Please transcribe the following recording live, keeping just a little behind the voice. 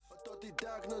the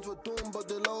darkness we're doing, but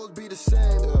they'll always be the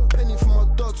same. Penny for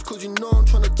my dots, cause you know I'm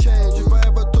trying to change. If I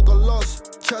ever took a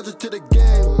loss, charge it to the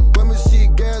game. When we see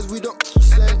guys, we don't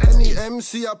send any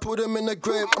MC, I put them in the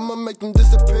grave. I'ma make them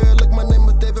disappear like my name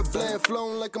was David Blaine.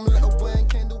 Flown like I'm Lil Wayne,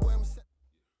 came to where I'm set.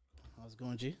 How's it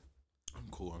going, G? I'm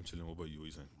cool. I'm chilling. What about you? What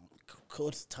you saying?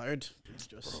 Cold, tired. It's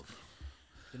just,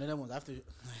 you know, that ones.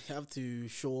 I have to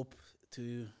show up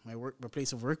to my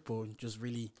place of work, but just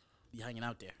really be hanging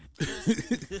out there.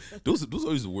 those are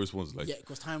always the worst ones. Like, yeah,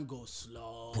 because time goes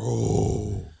slow,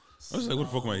 bro. I was like, what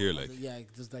the fuck am I here? Like, yeah,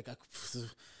 just like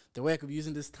the way I could be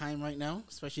using this time right now,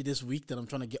 especially this week that I'm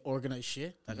trying to get organized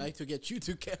shit. Like, I like to get you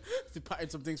to pattern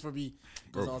some things for me,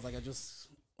 because I was like,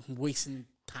 I'm wasting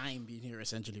time being here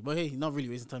essentially. But hey, not really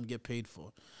wasting time to get paid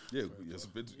for. Yeah,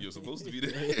 you're supposed to be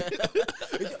there.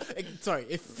 Sorry,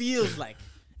 it feels like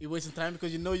you're wasting time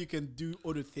because you know you can do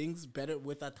other things better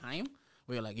with that time.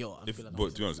 Where you're like, yo, I'm feeling.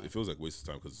 But to be honest, it feels like waste of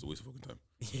time because it's a waste of fucking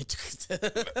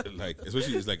time. like,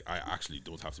 especially it's like I actually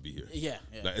don't have to be here. Yeah.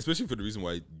 Like, especially for the reason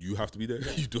why you have to be there,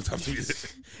 you don't have to be there.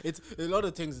 It's a lot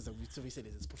of things. We said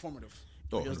it's performative.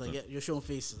 Oh, just like, yeah, you're showing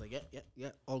faces. Like, yeah,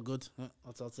 all good.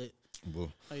 That's it.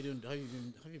 Bro. How you doing? How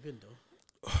you been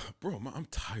though? Bro, man, I'm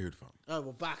tired, fam. Oh,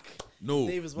 we're back. No,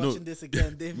 Dave is watching this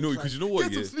again. Dave no, because you know what?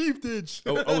 Get some sleep, Dej.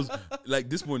 I was like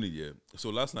this morning, yeah.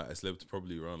 So last night I slept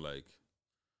probably around like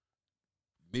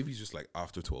maybe just like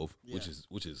after 12,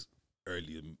 which is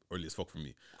early as fuck for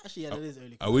me. Actually, yeah, that is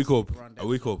early. I wake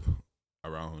up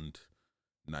around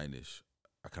 9ish.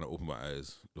 I kind of open my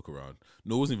eyes, look around.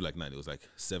 No, it wasn't even like 9. It was like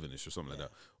 7ish or something like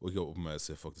that. Wake up, open my eyes,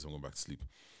 say, fuck this, I'm going back to sleep.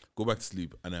 Go back to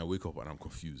sleep, and I wake up and I'm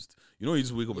confused. You know, you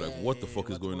just wake up like, what the fuck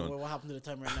is going on? What happened to the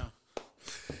time right now?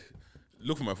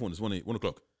 Look for my phone. It's 1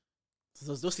 o'clock.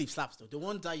 So those sleep slaps though. The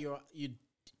ones that you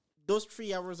those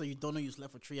 3 hours that you don't know you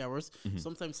slept for 3 hours,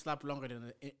 sometimes slap longer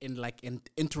than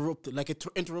interrupted.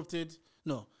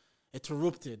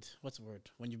 What's the word?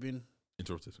 When you've been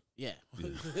interrupted. Yeah.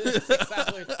 6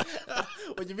 hours.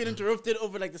 When you've been interrupted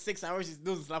over like the 6 hours, it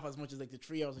doesn't slap as much as like the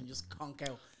 3 hours and you just conk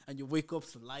out and you wake up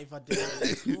saliva there.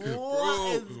 Like,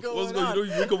 what's going on? You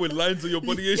know, you wake up with lines on your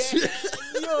body and shit.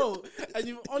 Yo, and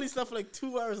you've only slept for like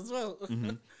 2 hours as well.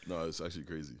 No, it's actually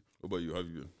crazy. What about you? How have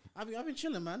you been? I've been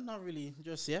chilling, man. Not really.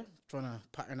 Just, trying to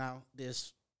pattern out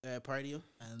this party.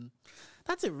 And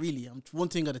that's it, really. I'm one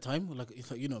thing at a time. Like,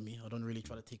 you know me. I don't really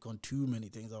try to take on too many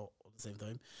things all at the same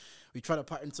time. We try to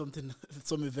pattern something,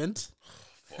 some event.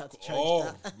 Had to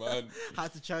charge that. Man.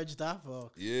 Had to charge that.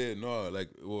 For yeah, no, like,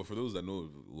 well, for those that know,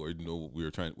 we already know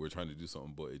we're trying to do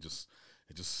something, but it just,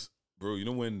 bro, you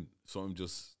know when something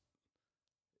just,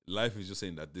 life is just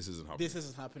saying that this isn't happening. This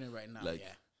isn't happening right now, like,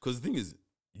 because the thing is,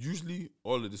 usually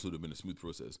all of this would have been a smooth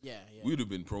process. Yeah. We'd have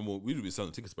been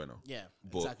selling tickets by now. Yeah,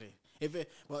 exactly.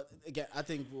 But again, I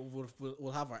think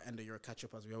we'll have our end of year catch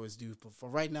up as we always do. But for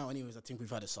right now, anyways, I think we've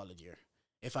had a solid year.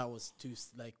 If I was to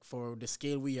like for the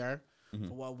scale we are,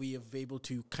 for what we have able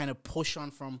to kind of push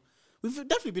on from, we've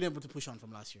definitely been able to push on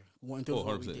from last year. In terms of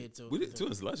what we did. We did, to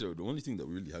us last year, the only thing that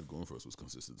we really had going for us was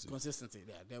consistency.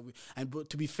 But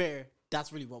to be fair,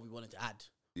 that's really what we wanted to add.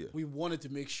 Yeah. We wanted to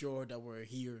make sure that we're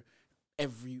here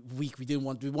every week. We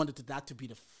wanted that to be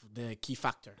the key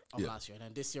factor of last year. And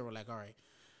then this year we're like, all right,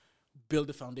 build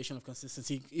the foundation of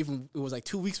consistency. Even it was like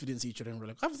 2 weeks we didn't see each other, and we're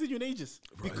like, I haven't seen you in ages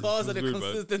because of the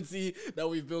consistency that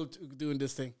we've built doing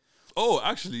this thing. Oh,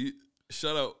 actually,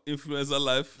 shout out Influencer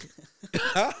Life.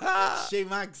 Chef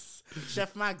Max. This is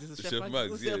Chef Max.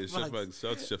 Chef Max.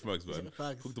 Shout out to Chef Max, man.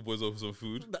 Hook the boys up with some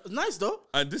food. Nice though.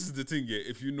 And this is the thing,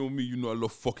 if you know me, you know I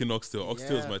love fucking oxtail.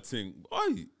 Oxtail is my thing.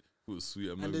 It was sweet.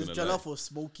 I'm and not this gonna lie. jollof was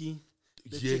smoky.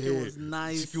 The chicken was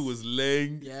nice. Chicken was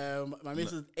laying. Yeah, my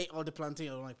missus ate all the plantain.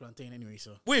 I don't like plantain anyway,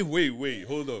 so. Wait.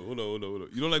 Hold on.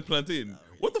 You don't like plantain?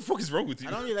 What the fuck is wrong with you?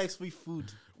 I don't really like sweet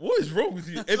food. What is wrong with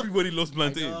you? Everybody loves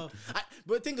plantain.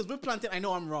 But the thing is, with plantain, I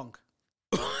know I'm wrong.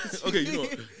 Okay,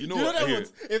 you know what?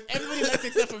 If everybody likes it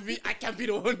except for me, I can't be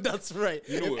the one that's right.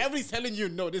 If everybody's telling you,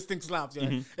 no, this thing slaps,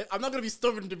 I'm not going to be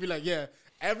stubborn to be like,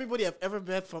 everybody I've ever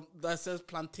met from that says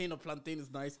plantain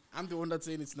is nice, I'm the one that's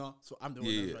saying it's not, so I'm the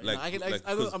one that's right.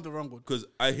 I know I'm the wrong one. Because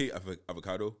I hate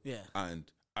avocado, and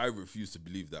I refuse to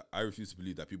believe that. I refuse to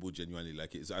believe that people genuinely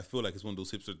like it. I feel like it's one of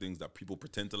those hipster things that people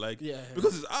pretend to like. Yeah.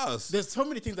 Because it's us. There's so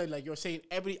many things that like you're saying.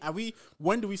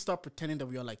 When do we stop pretending that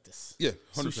we are like this? Yeah,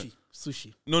 100%.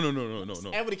 Sushi. No.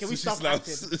 Everybody, can we stop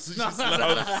slaps. acting? Sushi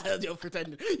slaps. You're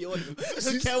pretending.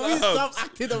 Can we stop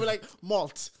acting that we're like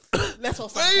malt? Let's all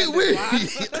stop wait.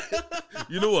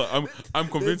 You know what? I'm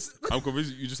convinced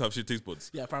you just have shit taste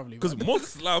buds. Yeah, probably. Because malt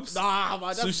slaps. Nah,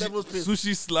 man, that's devil's piss.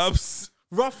 Sushi slaps.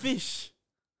 Raw fish.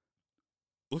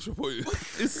 What's your point?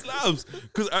 It slaps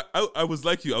because I was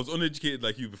like you. I was uneducated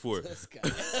like you before, This guy.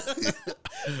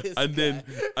 This and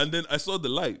guy. then I saw the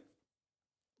light.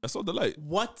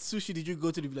 What sushi did you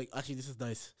go to be like, actually, this is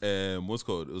nice? What's it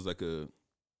called? It was like a.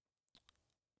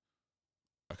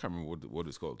 I can't remember what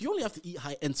it's called. You only have to eat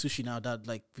high-end sushi now, that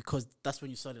like, because that's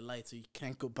when you saw the light, so you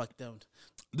can't go back down.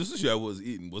 The sushi I was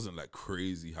eating wasn't like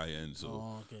crazy high end,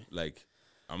 so Okay. like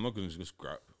I'm not gonna just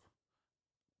grab.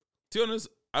 To be honest,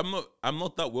 I'm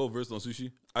not that well versed on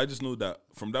sushi. I just know that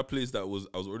from that place I was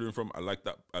ordering from, I like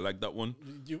that one.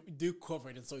 You do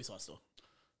cover it in soy sauce though.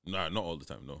 Nah, not all the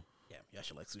time, no. Yeah, you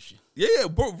actually like sushi. Yeah,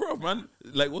 bro, man.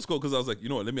 Like, what's called? Because I was like, you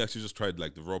know what? Let me actually just try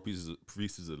like the raw pieces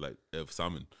of like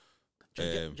salmon. Do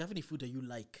you have any food that you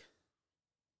like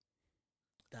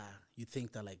that you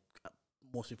think that like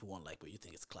most people won't like, but you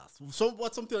think it's class? So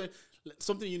what's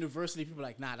something universally people are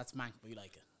like, nah, that's mank, but you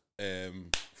like it?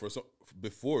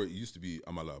 Before it used to be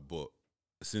amala, but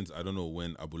since I don't know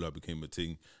when abula became a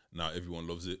thing, now everyone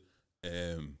loves it.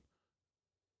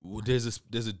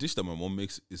 There's a dish that my mom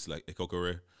makes. It's like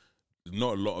ekokore.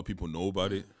 Not a lot of people know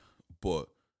about it, but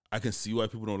I can see why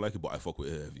people don't like it. But I fuck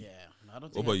with it heavy. Yeah, no, I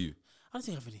don't. What about you? I don't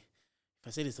think I have any. If I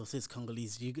say this, I'll say it's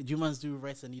Congolese. Do you mans do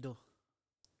rice and noodle?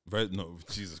 Right? No,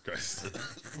 Jesus Christ.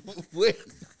 Wait.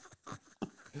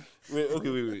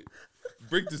 Wait.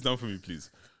 Break this down for me, please.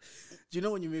 Do you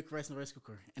know when you make rice in the rice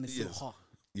cooker and it's so hot?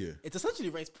 Yeah. It's essentially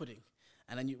rice pudding.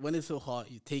 And then when it's so hot,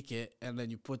 you take it and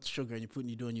then you put sugar and you put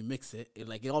noodle and you mix it.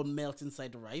 It all melts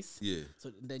inside the rice. Yeah.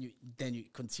 So then you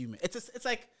consume it. It's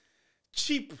like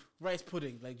cheap rice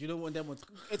pudding. Like, you know when them ones,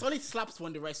 it only slaps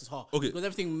when the rice is hot. Okay. Because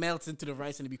everything melts into the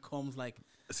rice and it becomes like.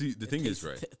 See, the thing is,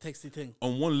 right? Tasty thing.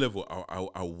 On one level,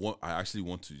 I actually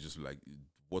want to just like,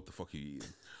 what the fuck are you eating?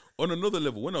 On another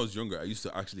level, when I was younger, I used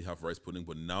to actually have rice pudding,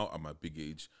 but now at my big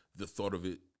age, the thought of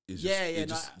it is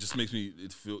just makes me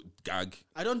feel gag.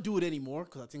 I don't do it anymore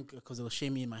because it'll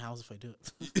shame me in my house if I do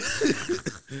it.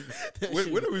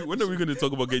 When are we going to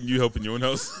talk about getting you help in your own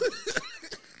house?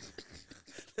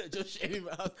 Just shame me in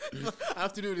my house. I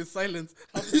have to do it in silence.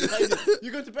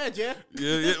 You go to bed, yeah?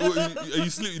 Yeah. Well, you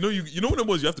sleep. You know when it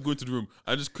was you have to go into the room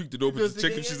and just creak the door open to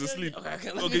check if she's asleep. Okay,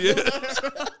 yeah.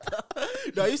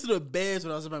 No, I used to do it bears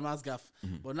when I was in my mom's gaff,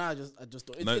 but now I just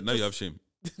don't. Now you have shame.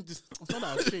 It's not that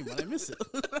I have shame, but I miss it.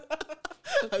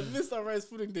 I miss our rice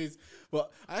pudding days.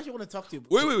 But I actually want to talk to you.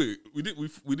 Wait. We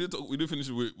did finish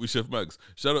it with Chef Max.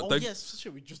 Shout out. Oh yes,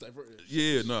 sure. We just diverted.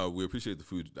 Yeah. No, we appreciate the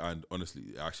food, and honestly,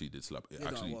 it actually did slap. It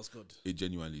was good. It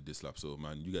genuinely did slap. So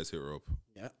man, you guys hit her up.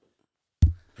 Yeah.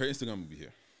 Her Instagram will be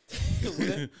here. Will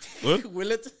it? What?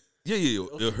 Will it? Yeah.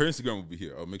 Okay. Her Instagram will be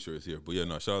here. I'll make sure it's here. But yeah,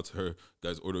 no, shout out to her.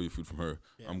 Guys, order your food from her.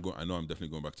 Yeah. I know I'm definitely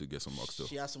going back to get some oxtail.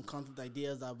 She has some content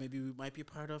ideas that maybe we might be a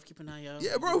part of. Keep an eye out.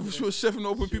 Yeah, bro. She was chefing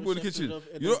up with people in the kitchen.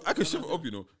 I can chef up,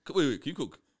 Wait, can you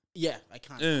cook? Yeah, I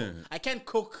can't. Cook. I can't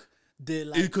cook the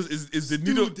like. Because is the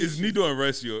needle and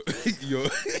rice your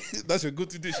that's your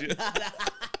go-to dish, yeah?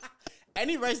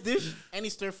 Any rice dish, any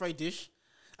stir-fry dish.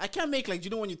 I can't make like,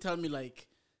 when you tell me like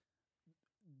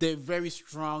the very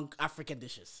strong African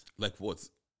dishes. Like what?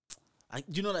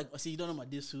 You don't know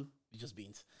madisu? It's just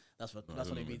beans. That's what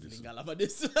they mean in Lingala.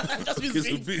 Madisu. Just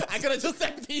means beans. I could have just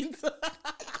said beans.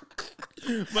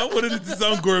 Man wanted it to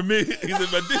sound gourmet. He said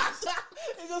madisu.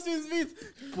 It just means beans.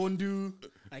 Pondu.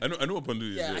 I know what pondu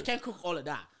is. Yeah, I can't cook all of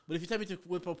that. But if you tell me to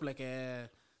whip up like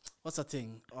what's that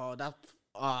thing? Oh, that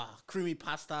creamy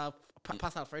pasta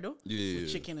Alfredo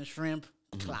with chicken and shrimp.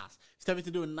 Class. If you tell me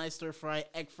to do a nice stir fry,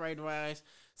 egg fried rice,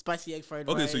 spicy egg fried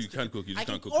rice. Okay, so you can cook. You just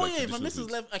can't cook. Oh yeah, if my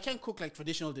missus left, I can't cook like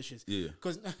traditional dishes. Yeah.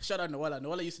 Because shout out Noella.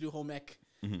 Noella used to do home ec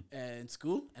in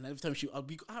school, and every time I'll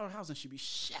be at her house and she'd be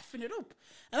chefing it up,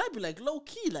 and I'd be like low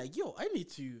key, like yo, I need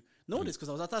to know this because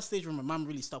I was at that stage where my mom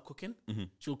really stopped cooking.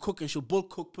 She'll cook and she'll bulk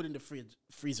cook, put in the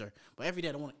freezer. But every day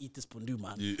I don't want to eat this pondu,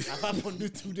 man. Yeah. I've had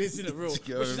pondu 2 days in a row,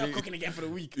 but she's not cooking again for the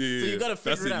week. Yeah, so you gotta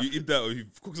figure it out. You eat that or you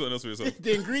cook something else for yourself.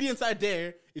 The ingredients are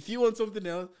there. If you want something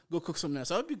else, go cook something else.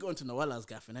 So I'd be going to Noella's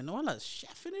gaff, and then Noella's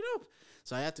chefing it up.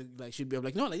 So I had to she'd be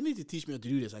like, no, you need to teach me how to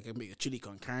do this. I can make a chili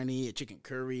con carne, a chicken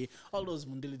curry, all those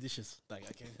mundili dishes. Like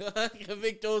I can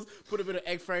make those. Put a bit of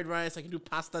egg fried rice. I can do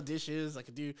pasta dishes. I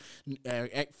can do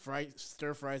egg fried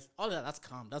stir fries. All of that. That's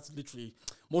calm. That's literally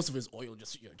most of it's oil.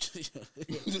 Just but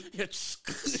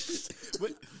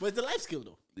it's a life skill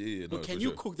though. Yeah. But can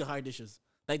you cook the hard dishes?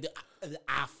 Like the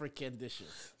African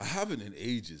dishes. I haven't in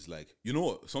ages. Like, you know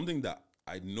what? Something that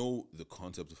I know the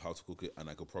concept of how to cook it, and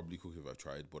I could probably cook it if I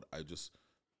tried, but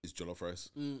it's jollof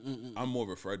rice. I'm more of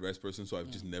a fried rice person, so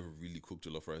I've just never really cooked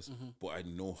jollof rice. But I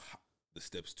know the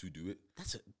steps to do it.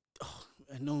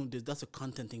 I know that's a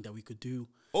content thing that we could do.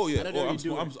 Oh yeah, I don't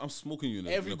really I'm smoking you. In a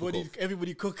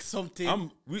everybody cooks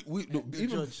something.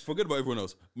 Even forget about everyone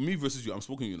else. Me versus you. I'm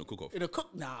smoking you in a cook-off. In a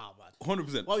cook, nah, man.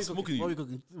 100%. What are we Smoking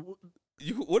cooking?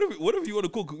 you. What are we cooking? Whatever you want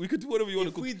to cook, we could do whatever you want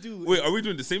to cook. We do. Wait, are we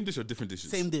doing the same dish or different dishes?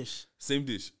 Same dish. Same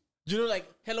dish. You know, like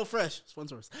Hello Fresh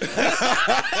sponsors.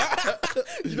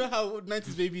 You know how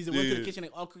 90s babies went to the kitchen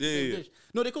and all cook the same dish.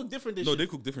 No, they cook different dishes. No, they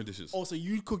cook different dishes. Also,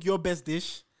 you cook your best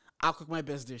dish. I'll cook my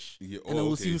best dish. Yeah, and then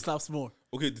we'll see who slaps more.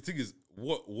 Okay, the thing is,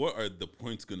 what are the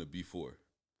points gonna be for?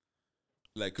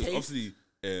 Like, because obviously,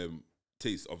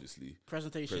 taste, obviously,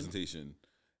 presentation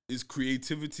is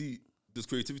creativity. Does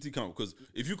creativity count? Because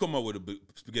if you come out with a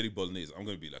spaghetti bolognese, I'm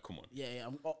gonna be like, come on. Yeah.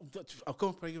 I'll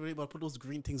come spaghetti, but put those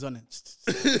green things on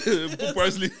it. Put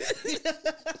parsley.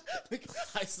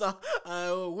 I saw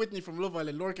Whitney from Love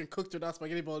Island, Lorcan cooked her that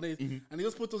spaghetti bolognese, and he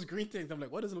just put those green things. I'm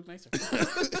like, why does it look nicer?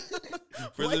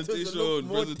 Presentation.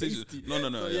 No.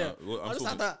 So, yeah. Well, I'm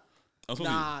smoking.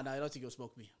 Nah, I don't think you'll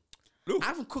smoke me. No. I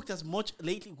haven't cooked as much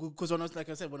lately because when I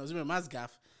was in my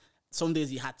Mazgaf, some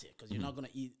days you had to because you're not gonna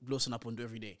eat blossing up under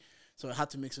every day. So I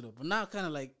had to mix it up. But now kind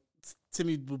of like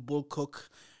Timmy will both cook.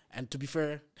 And to be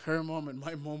fair, her mom and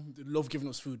my mom love giving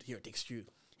us food. Here, take stew.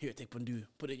 Here, take pandu.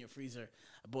 Put it in your freezer.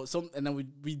 But and then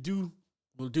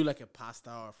we'll do like a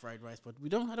pasta or fried rice. But I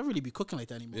don't really be cooking like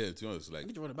that anymore. Yeah, to be honest, like I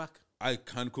need to run it back. I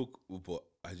can cook, but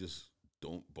I just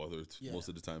don't bother most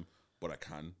of the time. But I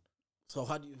can. So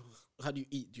how do you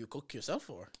eat? Do you cook yourself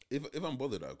or? If I'm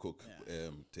bothered, I'll cook.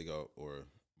 Take out or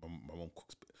my mom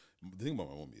cooks. The thing about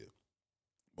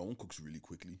my mom cooks really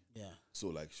quickly. Yeah. So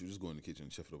like she'll just go in the kitchen,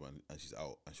 chef it up, and she's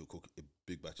out, and she'll cook in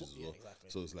big batches as well. Exactly.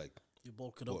 So it's like you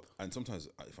bulk it up. And sometimes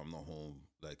if I'm not home,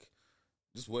 like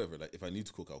just whatever. Like if I need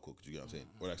to cook, I'll cook. Do you get what I'm saying?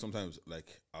 Or like sometimes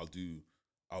like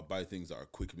I'll buy things that are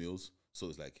quick meals. So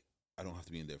it's like I don't have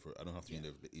to be in there for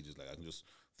ages. Like I can just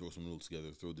throw some noodles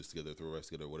together, throw this together, throw rice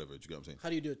together, whatever. Do you get what I'm saying? How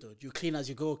do you do it though? Do you clean as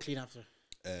you go or clean after?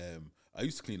 I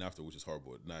used to clean after, which is hard,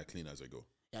 but now I clean as I go.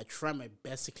 Yeah, I try my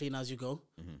best to clean as you go.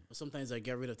 But sometimes I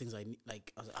get rid of things I need.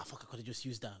 Like, I was like, fuck, I could have just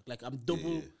used that. Like, I'm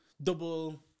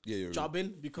double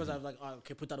jobbing because I was like, oh,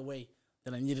 okay, put that away.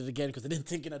 Then I need it again because I didn't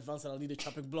think in advance that I'll need a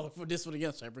chopping block for this one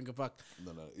again. So I bring it back.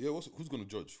 No. Yeah, who's going to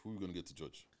judge? Who are we going to get to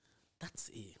judge? That's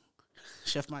it.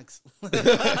 Chef Max. We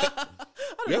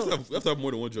have to have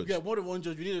more than one judge. Yeah, more than one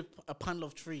judge. We need a panel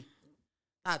of 3.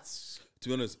 That's... To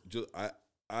be honest,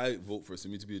 I vote for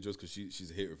Simi to be a judge because she's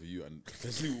a hater for you, and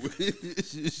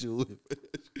she'll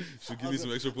give you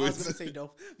some extra points. I was gonna say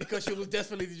no because she will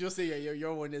definitely just say, "Yeah,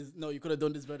 your one is no. You could have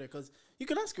done this better." Because you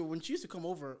can ask her when she used to come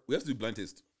over. We have to do blind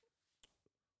taste.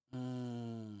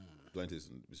 Blind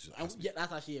tasting. Yeah,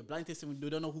 that's actually a blind tasting. We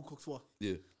don't know who cooks what.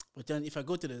 Yeah. But then if I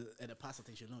go to the pasta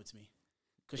thing, she'll know it's me.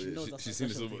 Because she knows that's she's seen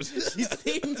it so much.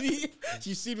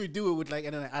 She's seen me do it with like,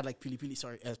 and then I add like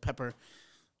pepper.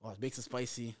 Oh, it makes it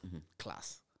spicy.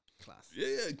 Class.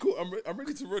 Yeah, cool. I'm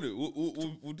ready to run it.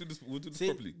 We'll do this. We'll do this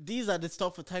properly. These are the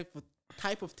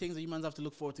type of things that humans have to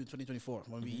look forward to in 2024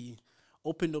 when we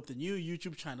opened up the new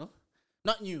YouTube channel.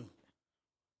 Not new.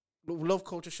 Love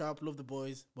Culture Shop, love the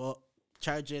boys, but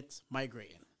charge it,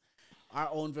 migrating. Our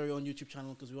own very own YouTube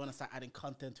channel because we want to start adding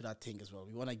content to that thing as well.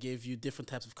 We want to give you different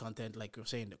types of content, like we're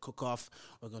saying the cook-off.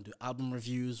 We're going to do album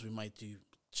reviews. We might do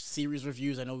series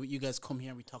reviews. I know you guys come here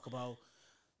and we talk about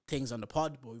things on the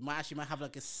pod, but we might have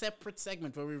like a separate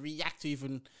segment where we react to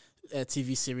even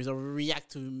TV series or we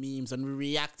react to memes and we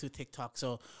react to TikTok.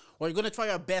 So we're going to try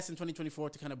our best in 2024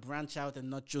 to kind of branch out and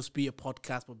not just be a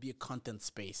podcast, but be a content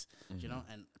space, you know,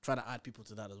 and try to add people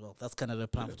to that as well. That's kind of the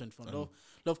plan for 2024.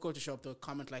 Love Culture Shop, though.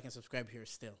 Comment, like, and subscribe here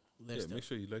still. Make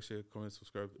sure you like, share, comment,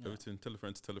 subscribe, everything. Tell a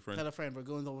friend. Tell a friend. We're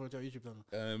going over to our YouTube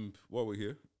channel. While we're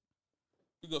here,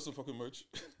 we got some fucking merch.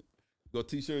 We got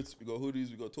t-shirts, we got hoodies,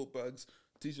 we got tote bags.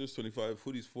 T-shirts 25,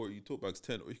 hoodies 40, tote bags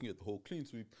 10, or you can get the whole clean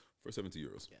sweep for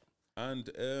 €70. Yeah. And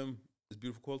it's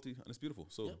beautiful quality and it's beautiful.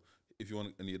 So if you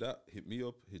want any of that, hit me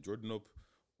up, hit Jordan up,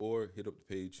 or hit up the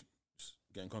page. Just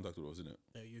get in contact with us, innit?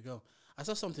 There you go. I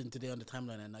saw something today on the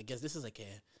timeline, and I guess this is like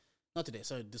not today,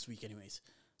 sorry, this week anyways.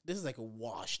 This is like a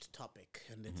washed topic,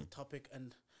 and it's a topic,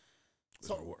 and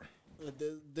so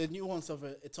the nuance of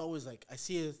it, it's always like, I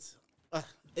see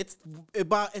it's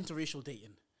about interracial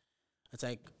dating. It's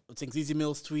like, I think Zizi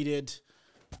Mills tweeted,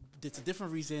 it's a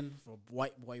different reason for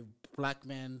white black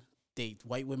men date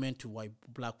white women to white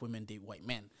black women date white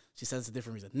men. She says it's a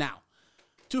different reason. Now,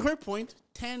 to her point,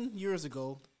 15 years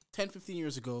ago,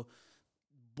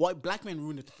 black men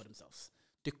ruined it for themselves.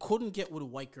 They couldn't get with a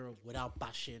white girl without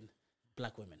bashing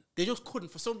black women. They just couldn't.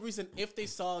 For some reason, if they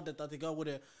saw that they got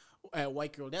with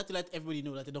white girl, they have to let everybody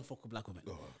know that they don't fuck with black women.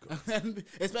 Oh, God. And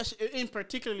especially in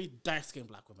particularly dark skinned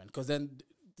black women, because then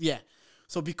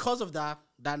so because of that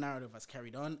narrative has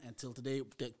carried on until today.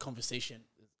 The conversation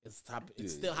is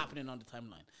it's still happening on the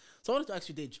timeline. So I wanted to ask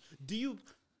you, Dej, do you?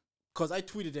 Because I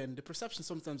tweeted, and the perception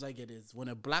sometimes I get is when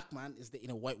a black man is dating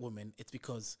a white woman, it's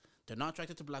because they're not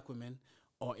attracted to black women,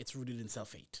 or it's rooted in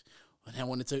self-hate. And then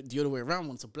when it's the other way around,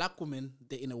 when it's a black woman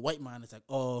dating a white man, it's like,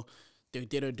 oh, they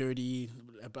did her dirty,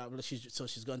 blah, blah, so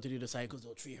she's going to do the side because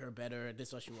they'll treat her better. This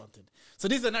is what she wanted. So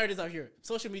these are narratives out here.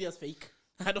 Social media is fake.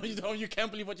 You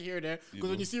can't believe what you hear there.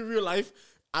 Because when you see real life,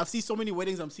 I've seen so many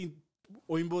weddings, I've seen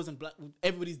oimbos and black,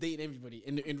 everybody's dating everybody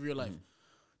in real life.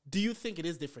 Do you think it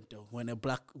is different though when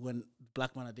black men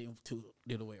are dating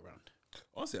the other way around?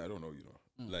 Honestly, I don't know.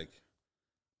 Like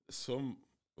some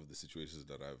of the situations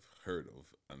that I've heard of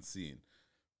and seen,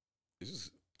 it's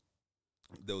just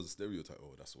there was a stereotype.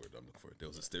 Oh, that's the word I'm looking for. There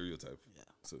was a stereotype. Yeah.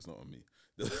 So it's not on me.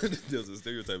 There was a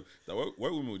stereotype that white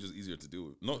women were just easier to deal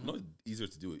with. Not easier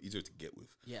to deal with, easier to get with.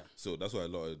 Yeah. So that's why a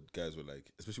lot of guys were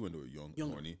like, especially when they were young,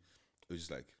 horny, it was just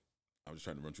like, I'm just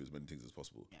trying to run through as many things as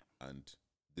possible. Yeah. And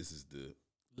this is the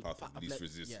path of least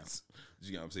resistance. Yeah. Do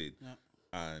you get what I'm saying? Yeah.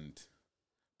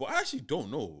 But I actually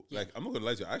don't know. Yeah. Like, I'm not gonna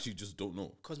lie to you, I actually just don't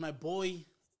know. Because my boy,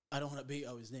 I don't want to be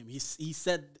out his name. He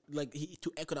said, like,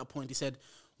 to echo that point, he said,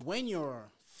 when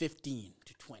you're 15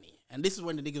 to 20, and this is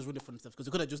when the niggas really for themselves, because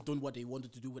they could have just done what they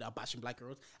wanted to do without bashing black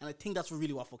girls, and I think that's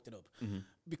really what fucked it up. Mm-hmm.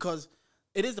 Because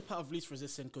it is the path of least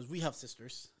resistance, because we have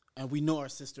sisters, and we know our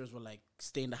sisters were like,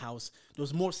 stay in the house. There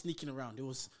was more sneaking around. It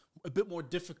was a bit more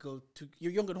difficult to,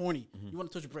 you're young and horny. Mm-hmm. You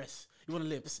want to touch breasts. You want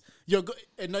lips.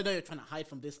 And now you're trying to hide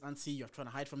from this unce. You're trying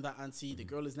to hide from that unce. Mm-hmm. The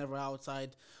girl is never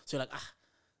outside. So you're like,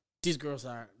 these girls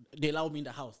they allow me in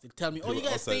the house. They tell me, you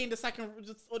guys stay in the second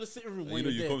or the sitting room.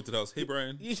 You come to the house. Hey,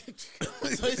 Brian.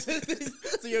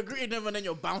 So you're greeting them and then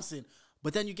you're bouncing.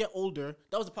 But then you get older.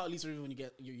 That was the part of least when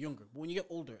you're younger. But when you get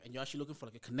older and you're actually looking for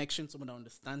like a connection, someone that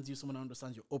understands you, someone that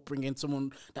understands your upbringing,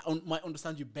 someone that might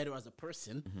understand you better as a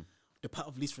person, the part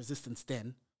of least resistance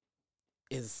then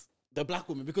is the black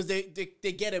woman, because they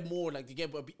get it more, like they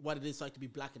get what it is like to be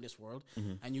black in this world,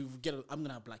 and I'm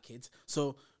gonna have black kids.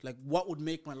 So like, what would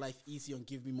make my life easier and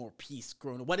give me more peace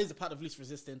growing up? What is the part of least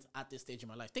resistance at this stage in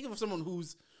my life? Think of someone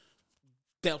who's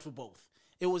dealt with both.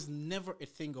 It was never a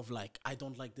thing of like, I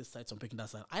don't like this side, so I'm picking that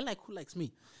side. I like who likes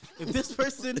me. If this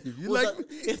person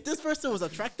if this person was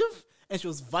attractive and she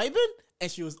was vibing and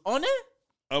she was on it,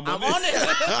 I'm on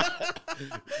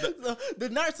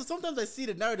it. So sometimes I see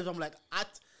the narrative, I'm like,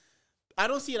 I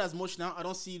don't see it as much now. I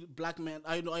don't see black men.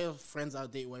 I have friends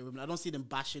out dating white women. I don't see them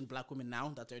bashing black women now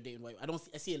that they're dating white.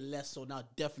 I see it less so now,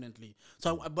 definitely.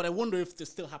 So, but I wonder if this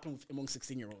still happens among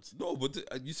 16-year-olds. No, but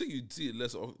you say you see it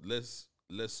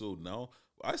less so now.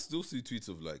 I still see tweets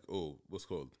of like, oh, what's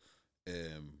called?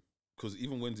 Because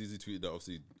even when ZZ tweeted that,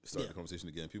 obviously started the conversation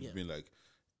again. People being like,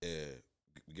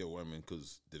 we get white men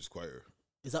because they're just quieter.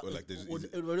 Is that like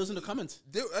were those in the comments?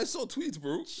 I saw tweets,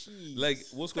 bro. Jeez. Like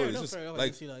what's called? It's just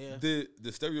like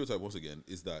the stereotype once again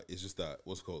is that it's just that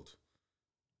what's called?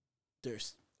 They're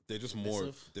just more.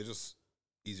 They're just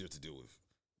easier to deal with.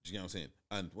 Do you get what I'm saying?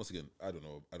 And once again, I don't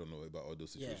know about all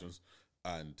those situations.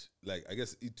 Yeah. And like, I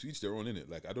guess to each their own, innit?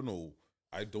 Like I don't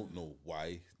know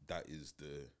why that is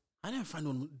the. I never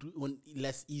find one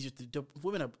less easier to do.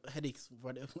 Women have headaches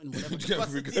whatever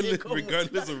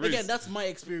regardless of race. Again, that's my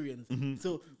experience. Mm-hmm.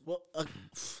 So,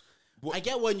 I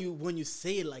get when you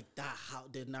say it like that, how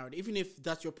the narrative, even if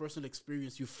that's your personal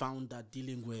experience, you found that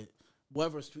dealing with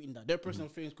whoever's tweeting that, their personal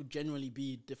experience could genuinely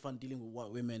be different dealing with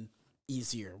white women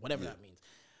easier, whatever that means.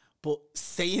 But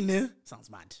saying it sounds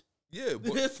mad. Yeah,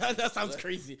 but that sounds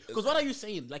crazy. Because what are you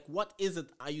saying? Like, what is it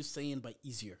are you saying by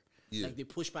easier? Yeah. Like, they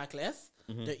push back less?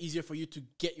 Mm-hmm. They're easier for you to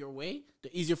get your way?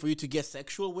 They're easier for you to get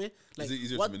sexual with? Like, is it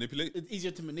easier to manipulate? It's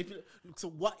easier to manipulate. So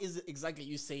what is it exactly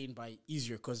you saying by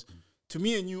easier? Because to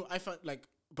me and you, I felt like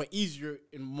by easier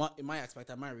in my aspect,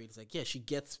 I married. It's like, yeah, she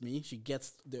gets me. She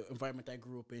gets the environment I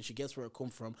grew up in. She gets where I come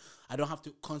from. I don't have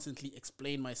to constantly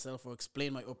explain myself or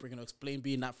explain my upbringing or explain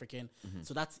being African. Mm-hmm.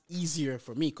 So that's easier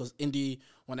for me because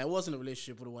when I was in a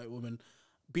relationship with a white woman,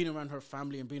 being around her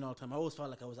family and being all the time, I always felt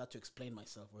like I was had to explain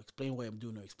myself or explain what I'm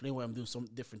doing or explain why I'm doing some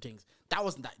different things.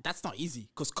 That's not easy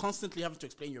because constantly having to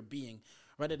explain your being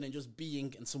rather than just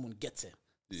being and someone gets it.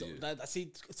 Yeah.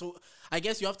 So I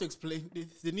guess you have to explain.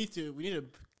 We need a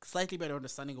slightly better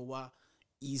understanding of what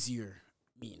easier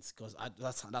means because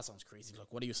that sounds crazy.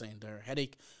 Like, what are you saying? Their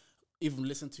headache. Even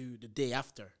listen to the day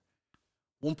after.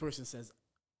 One person says,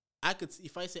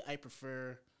 if I say I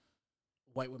prefer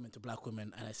white women to black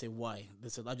women, and I say why, they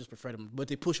said I just prefer them, but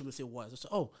they push them to say why.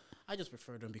 So I just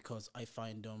prefer them because I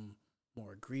find them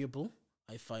more agreeable.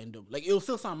 I find them like it'll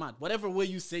still sound mad. Whatever way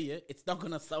you say it, it's not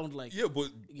gonna sound like but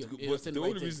the the right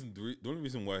only thing. reason the only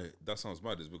reason why that sounds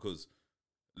mad is because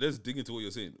let's dig into what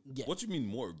you're saying. Yeah. What you mean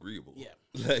more agreeable? Yeah.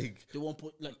 Like They won't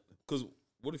put like because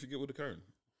what if you get with a Karen?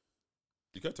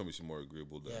 You can't tell me she's more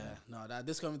agreeable than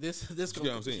this you get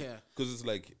what I'm saying? Because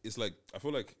it's like I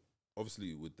feel like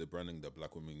obviously with the branding that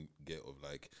black women get of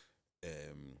like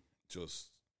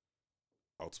just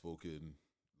outspoken,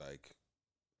 like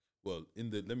well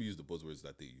let me use the buzzwords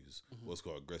that they use. What's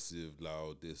called aggressive,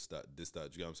 loud, this that. Do you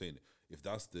get what I'm saying? If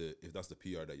that's the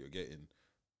PR that you're getting,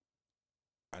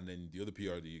 and then the other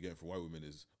PR that you're getting from white women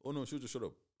is, oh no, she'll just shut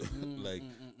up.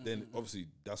 Then obviously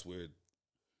that's where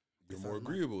you're more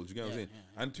agreeable. Do you get what I'm saying?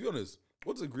 And to be honest,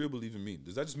 what does agreeable even mean?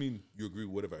 Does that just mean you agree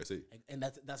with whatever I say? And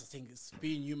that's the thing. It's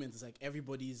being humans is like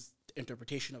everybody's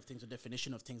interpretation of things or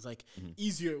definition of things. Like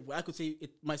easier. I could say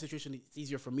my situation. It's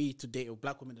easier for me to date a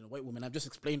black woman than a white woman. I've just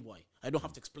explained why. I don't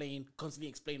have to constantly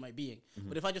explain my being.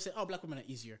 But if I just say, oh, black women are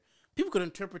easier, people could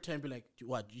interpret it and be like,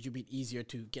 what? You mean easier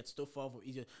to get stuff off or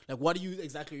easier? Like, what are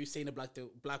you saying about the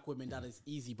black women that is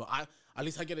easy? But at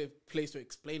least I get a place to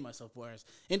explain myself. Whereas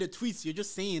in the tweets, you're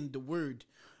just saying the word.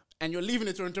 And you're leaving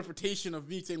it to interpretation of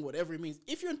me saying whatever it means.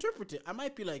 If you interpret it, I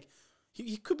might be like,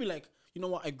 he could be like, you know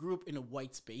what, I grew up in a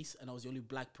white space and I was the only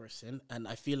black person and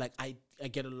I feel like I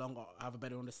get along or I have a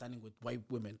better understanding with white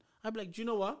women. I'd be like, do you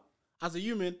know what? As a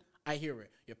human, I hear it.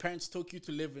 Your parents took you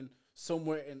to live in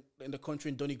somewhere in the country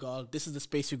in Donegal. This is the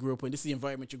space you grew up in. This is the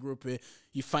environment you grew up in.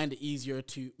 You find it easier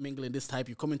to mingle in this type.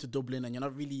 You come into Dublin and you're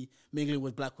not really mingling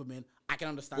with black women. I can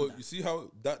understand that. You see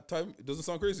how that time it doesn't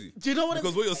sound crazy? Do you know what?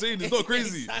 Because what you're saying is not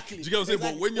crazy. Exactly. Do you get what I'm saying?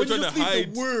 Exactly. But when you're trying to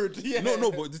hide the word,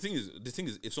 no. But the thing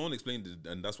is, if someone explained it,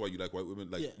 and that's why you like white women,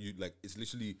 like you like, it's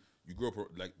literally you grew up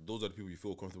like those are the people you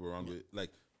feel comfortable around with.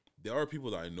 Like there are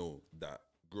people that I know that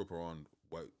grew up around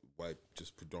white,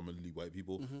 just predominantly white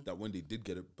people. That when they did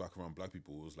get it back around black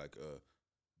people, it was like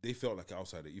they felt like an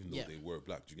outsider, even though they were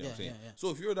black. Do you get what I'm saying? So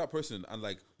if you're that person and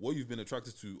like what you've been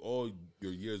attracted to all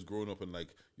your years growing up and like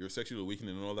your sexual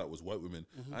awakening and all that was white women,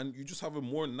 and you just have a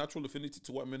more natural affinity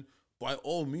to white men, by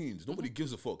all means, nobody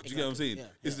gives a fuck. Do you get what I'm saying?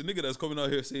 It's the nigga that's coming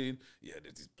out here saying, yeah,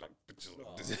 there's these black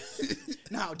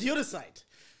bitches. Now, the other side.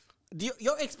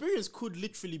 Your experience could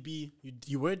literally be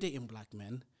you were dating black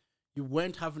men, you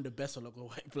weren't having the best of luck with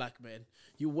white black men,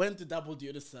 you went to dabble the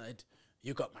other side,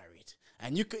 you got married.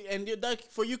 And you could, and like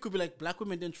for you could be like, black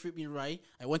women didn't treat me right.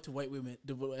 I went to white women,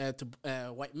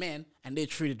 white men, and they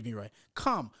treated me right.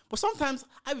 Calm, but sometimes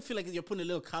I would feel like you're putting a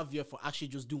little caveat for actually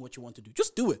just doing what you want to do.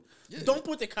 Just do it. Yeah. Don't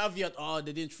put a caveat. Oh,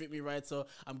 they didn't treat me right, so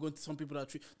I'm going to some people that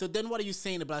treat. So then, what are you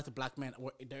saying about the black men?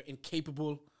 Or they're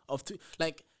incapable of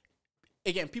like.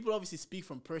 Again, people obviously speak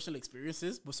from personal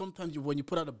experiences, but sometimes when you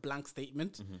put out a blank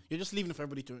statement, you're just leaving it for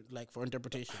everybody to like for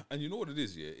interpretation. And you know what it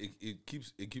is, yeah? It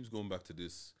keeps going back to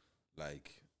this.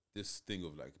 Like this thing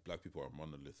of like black people are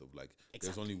monolith of like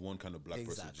there's only one kind of black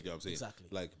person. You get what I'm saying? Exactly.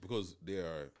 Like because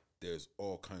there's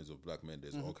all kinds of black men.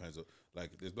 There's all kinds of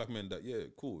like there's black men that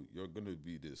cool, you're gonna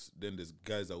be this. Then there's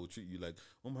guys that will treat you like,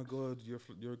 oh my god,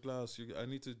 you're glass. I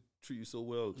need to treat you so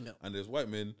well. No. And there's white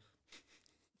men.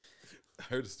 I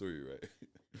heard a story right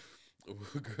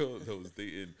of a girl that was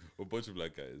dating a bunch of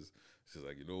black guys. She's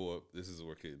like, you know what, this is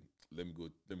working. Let me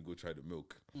go try the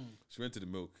milk. She went to the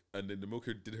milk, and then the milk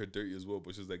did her dirty as well.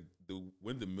 But she was like,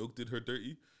 when the milk did her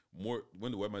dirty,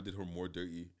 when the white man did her more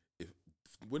dirty,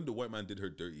 when the white man did her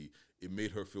dirty, it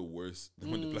made her feel worse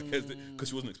than when the black guys did, because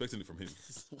she wasn't expecting it from him.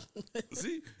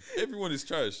 See, everyone is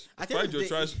trash. Find your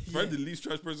trash. Find the least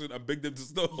trash person and beg them to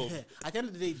stop. Yeah. At the end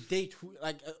of the day, date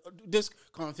this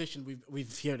conversation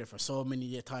we've heard it for so many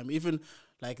years time. Even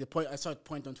like the point I saw a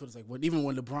point on Twitter is like even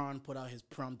when LeBron put out his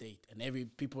prom date and every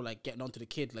people like getting onto the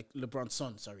kid, like LeBron's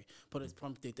son, put out his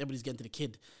prom date, everybody's getting to the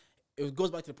kid. It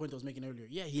goes back to the point I was making earlier.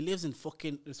 Yeah, he lives in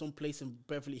some place in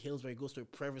Beverly Hills where he goes to a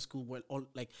private school where all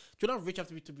like, do you know how rich you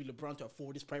have to be LeBron to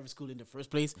afford this private school in the first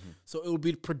place? So it would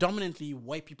be predominantly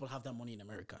white people have that money in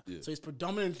America. Yeah. So it's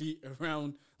predominantly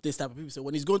around this type of people. So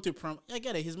when he's going to prom, I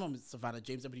get it. His mom is Savannah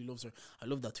James. Everybody loves her. I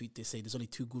love that tweet. They say there's only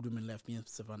 2 good women left, me and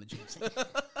Savannah James.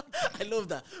 I love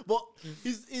that. But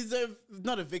he's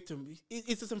not a victim.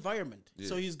 It's his environment. Yeah.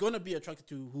 So he's going to be attracted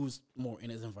to who's more in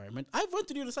his environment. I went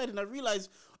to the other side and I realized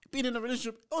being in a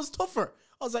relationship, it was tougher.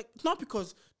 I was like, not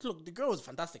because, look, the girl was a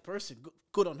fantastic person.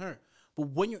 Good on her. But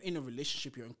when you're in a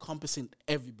relationship, you're encompassing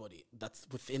everybody that's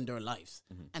within their lives.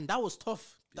 And that was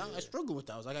tough. I struggled with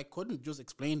that. I was like, I couldn't just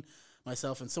explain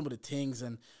myself and some of the things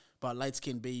and about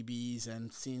light-skinned babies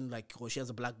and seeing like, oh, she has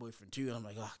a black boyfriend too. And I'm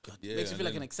like, oh, God. It makes you feel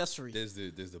like an accessory. There's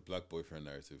the black boyfriend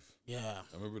narrative. Yeah.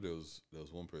 I remember there was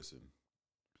one person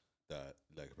that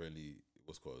like apparently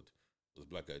what's called was a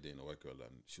black guy dating a white girl,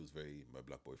 and she was very my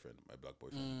black boyfriend, my black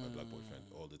boyfriend, my black boyfriend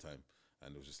all the time,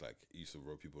 and it was just like he used to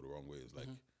rub people the wrong way. It's like.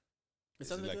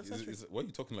 Why are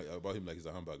you talking like about him like he's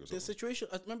a handbag or something? The situation,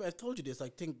 I remember I told you this. I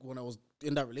think when I was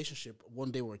in that relationship, one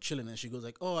day we were chilling and she goes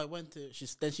like, "Oh, I went to." She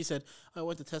said, "I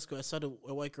went to Tesco. I saw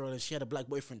a white girl and she had a black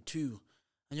boyfriend too."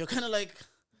 And you're kind of like,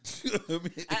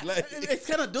 it's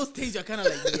kind of those things. You're kind of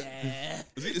like, yeah.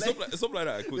 It's something like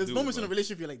that. I could there's do moments it, in a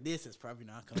relationship you're like, this is probably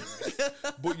not gonna work.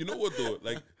 But you know what though?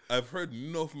 Like I've heard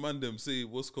enough man them say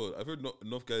what's called. I've heard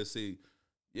enough guys say,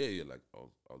 yeah, like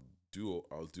I'll do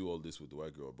all this with the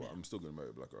white girl, but I'm still gonna marry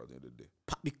a black girl at the end of the day.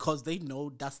 Because they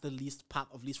know that's the path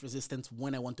of least resistance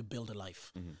when I want to build a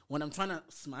life. When I'm trying to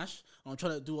smash, I'm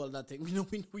trying to do all that thing.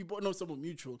 We both know someone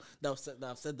mutual that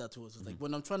have said that to us. It's like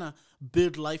when I'm trying to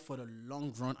build life for the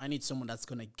long run, I need someone that's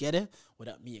gonna get it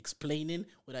without me explaining.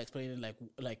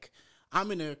 Like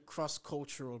I'm in a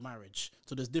cross-cultural marriage,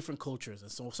 so there's different cultures,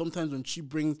 and so sometimes when she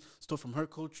brings stuff from her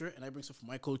culture and I bring stuff from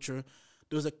my culture,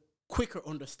 there's a quicker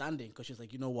understanding because she's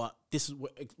like, you know what, this is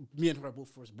what me and her are both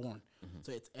firstborn,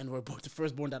 and we're both the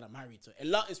firstborn that are married. So a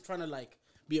lot is trying to like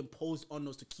be imposed on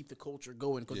us to keep the culture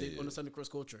going because they understand the cross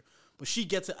culture. But she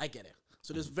gets it, I get it.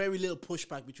 So there's very little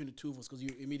pushback between the two of us because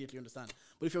you immediately understand.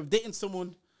 But if you're dating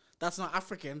someone that's not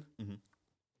African,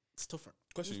 it's tougher.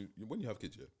 Question: when you have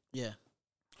kids, yeah,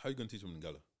 how are you gonna teach them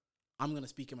Lingala? I'm gonna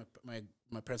speak, and my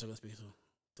parents are gonna speak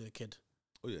to the kid.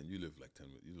 Oh yeah, and you live like 10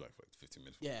 minutes. You live like 15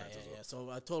 minutes. From Yeah. So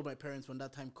I told my parents when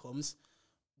that time comes,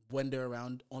 when they're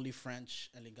around, only French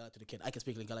and Lingala to the kid. I can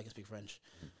speak Lingala, I can speak French.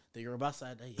 The Yoruba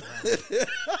side, look,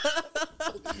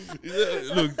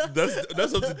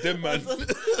 that's up to them, man.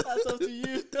 That's up to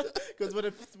you. Because when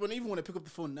I pick up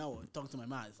the phone now and talk to my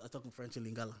mom, I talk in French and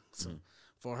Lingala. So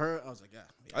for her, I was like, yeah.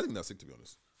 I think that's sick, to be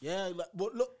honest. Yeah,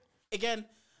 but look, again,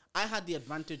 I had the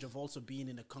advantage of also being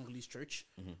in a Congolese church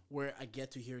where I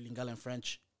get to hear Lingala and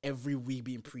French every week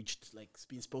being preached, like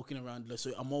being spoken around.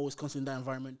 So I'm always constantly in that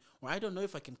environment where I don't know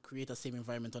if I can create the same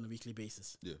environment on a weekly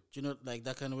basis. Yeah. Do you know, like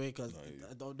that kind of way? Because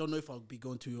I don't know if I'll be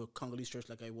going to a Congolese church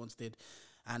like I once did.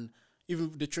 And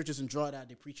even the churches in Jordan,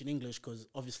 they preach in English because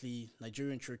obviously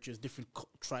Nigerian churches, different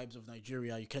tribes of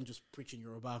Nigeria, you can't just preach in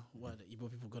Yoruba. What the Igbo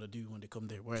people got to do when they come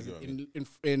there. Whereas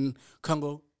in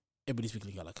Congo, everybody speaks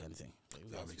Lingala kind of thing.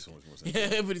 That makes so much more sense.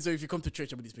 Yeah, everybody. So if you come to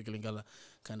church, everybody speaks Lingala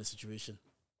kind of situation.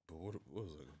 But what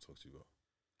was I going to talk to you about?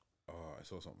 I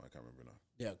saw something I can't remember now.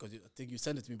 Yeah, because I think you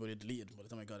sent it to me, but it deleted by the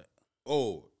time I got it.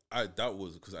 Oh, that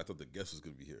was because I thought the guest was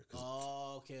going to be here.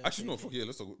 Oh, okay. Actually, no, fuck yeah,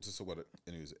 let's talk about it.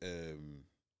 Anyways,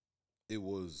 it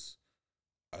was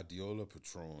Adiola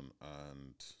Patron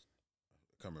and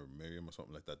I can't remember, Miriam or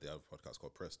something like that. They have a podcast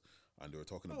called Pressed, and they were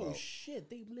talking about. Oh shit!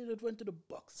 They literally went to the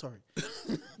box. Sorry.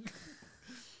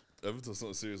 Every time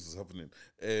something serious was happening.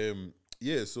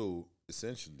 Yeah. So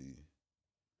essentially,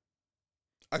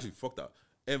 actually, fuck that.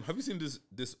 Have you seen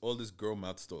all this girl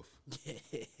math stuff?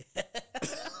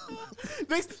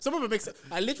 Some of it makes sense.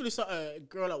 I literally saw a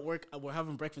girl at work. We're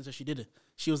having breakfast and she did it.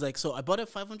 She was like, so I bought a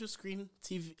 500 screen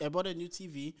TV. I bought a new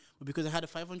TV, but because I had a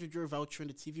 500 euro voucher and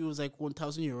the TV was like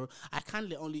 1,000 euro, I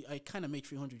kind of made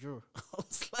 300 euro. I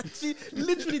was like, she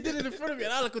literally did it in front of me,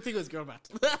 and all I could think was girl math.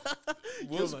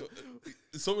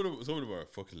 Some of them are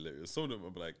fucking hilarious. Some of them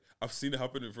are like, I've seen it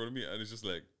happen in front of me, and it's just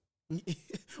like,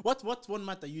 what's one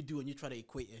math that you do and you try to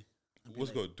equate it?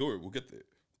 What's called? Don't worry, we'll get there.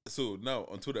 So now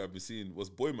on Twitter, I've been seeing what's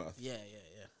boy math. Yeah.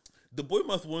 The boy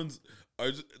math ones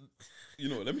are just,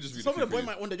 let me just read. Some of the boy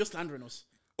math ones, they're just slandering us.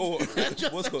 Oh,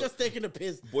 just taking a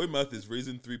piss. Boy math is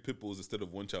raising 3 pit bulls instead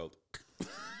of 1 child.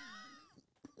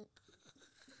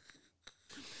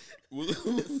 Wait,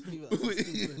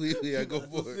 I go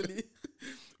for it.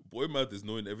 Boy math is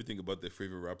knowing everything about their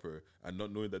favorite rapper and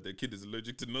not knowing that their kid is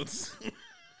allergic to nuts.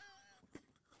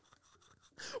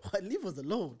 Why, leave us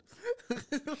alone?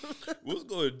 What's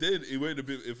going? Then it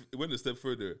went a step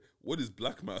further. What is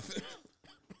black math?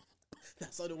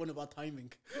 That's all the one about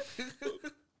timing. I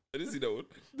didn't see that one.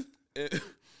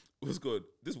 What's good?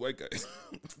 This white guy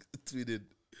tweeted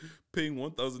paying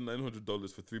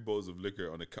 $1,900 for 3 bottles of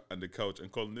liquor on the couch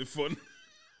and calling it fun.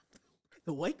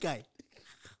 The white guy.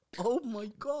 Oh my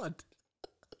god.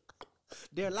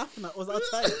 They're laughing at us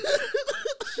outside.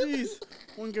 Jeez.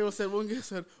 One girl said,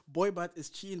 boy bat is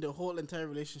cheating the whole entire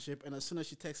relationship, and as soon as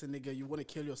she texts a nigga, you want to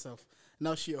kill yourself.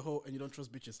 Now she a hoe and you don't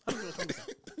trust bitches. I don't know what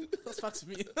that. That's facts for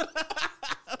me.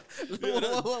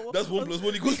 That's 1 +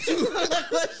 1 equals 2.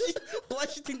 Why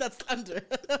she think that's slander?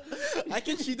 I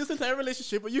can cheat this entire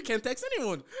relationship, but you can't text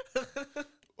anyone.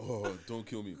 Oh, don't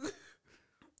kill me.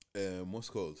 What's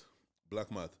called? Black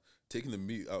math. Taking the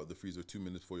meat out of the freezer 2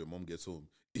 minutes before your mom gets home,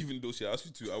 even though she asked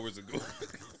you 2 hours ago.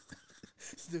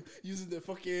 using the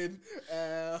fucking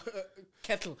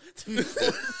kettle to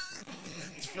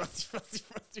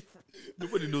frosty.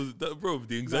 Nobody knows that, bro.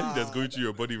 The anxiety that's going through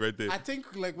your body right there. I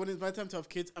think like when it's my time to have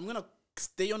kids, I'm gonna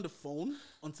stay on the phone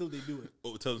until they do it.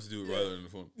 Oh, tell them to do it rather than the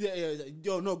phone. Yeah.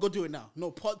 Yo, no, go do it now.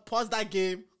 No, pause that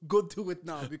game. Go do it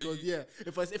now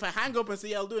because if I hang up and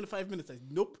say I'll do it in 5 minutes,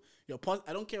 nope. Yo, pause.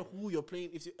 I don't care who you're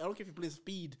playing. I don't care if you're playing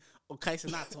Speed or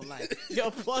Kaisenat online.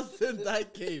 You're pausing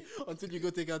that game until you go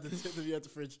take out the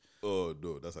fridge. Oh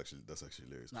no, that's actually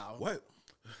hilarious. Nah. Why?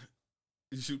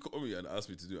 You should call me and ask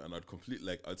me to do it, and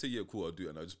I'd say yeah, cool, I'll do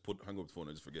it, and I just hang up the phone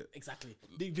and just forget. Exactly.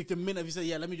 The minute you say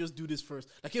yeah, let me just do this first.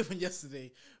 Like even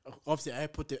yesterday, obviously I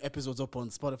put the episodes up on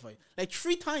Spotify. Like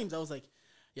 3 times I was like,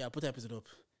 yeah, I'll put the episode up.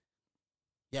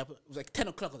 Yeah, but it was like 10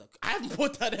 o'clock. I was like, I haven't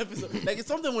put that episode. Like it's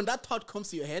something when that thought comes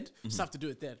to your head, you just have to do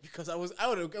it then. Because I would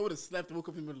have slept and woke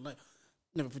up in the middle of the night.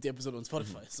 Never put the episode on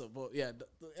Spotify. So, but yeah,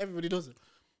 everybody does it.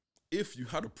 If you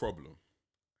had a problem,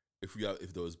 if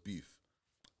there was beef,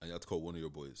 and you had to call one of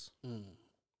your boys, who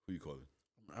you calling?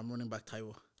 I'm running back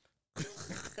Taiwo.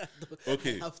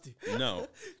 Okay. I have to. Now,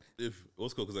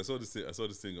 what's cool, because I saw this thing, I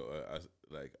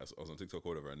was on TikTok or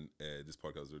whatever, and this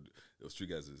podcast, there was 3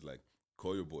 guys. It's like,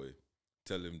 call your boy,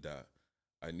 tell him that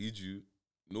I need you,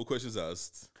 no questions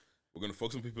asked. We're gonna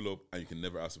fuck some people up, and you can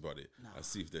never ask about it, and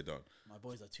see if they're done. My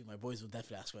boys are too. My boys will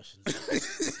definitely ask questions.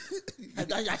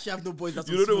 I actually have no boys. That's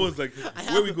you know the ones like,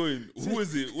 where are we going? Who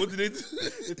is it? What did they do?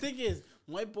 The thing is,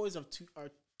 my boys are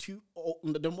too old.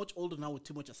 They're much older now with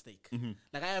too much at stake.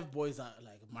 Like I have boys that are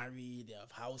like married, they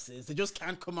have houses, they just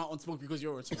can't come out and smoke because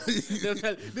you're on smoke. They'll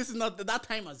tell this is not that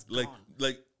time has gone.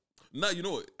 Nah, you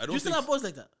know what? I don't. You still have boys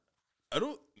like that? I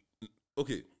don't.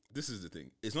 Okay, this is the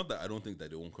thing. It's not that I don't think that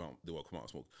they will come out and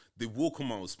smoke. They will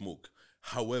come out and smoke.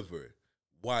 However,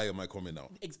 why am I coming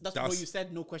out? That's what you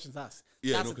said. No questions asked.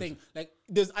 Yeah, that's the thing. Like,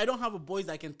 I don't have a boys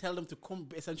that I can tell them to come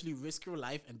essentially risk your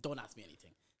life and don't ask me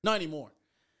anything. Not anymore.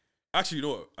 Actually, you know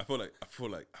what? I feel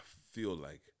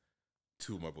like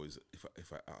 2 of my boys.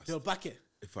 If I ask, they'll back it.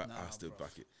 If I ask, they'll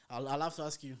back it. I'll have to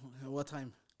ask you what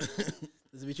time.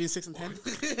 Is it between 6 and 10?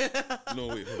 No,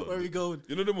 wait, hold on. Where are we going?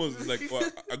 You know the ones like, well,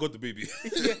 I got the baby.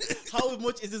 Yeah. How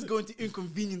much is this going to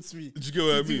inconvenience me? Did you get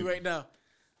what I mean? Right now,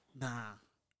 nah.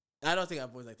 I don't think I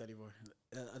have boys like that anymore.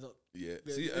 I don't. Yeah.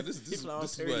 See, this is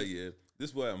why. Yeah, this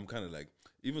is why I'm kind of like.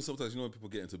 Even sometimes, you know, when people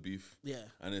get into beef. Yeah.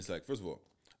 And it's like, first of all,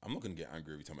 I'm not gonna get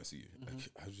angry every time I see you. Like,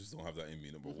 I just don't have that in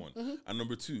me. Number one, and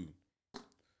number 2,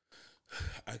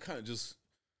 I can't just,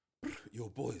 yo,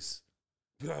 boys,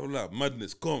 blah blah blah,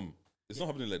 madness, come. It's not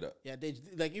happening like that. Yeah, they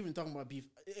like even talking about beef.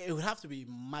 It would have to be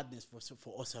madness for us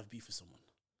to have beef with someone.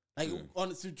 Like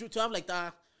honestly, to have like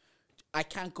that, I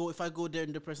can't go. If I go there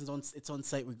and the person's it's on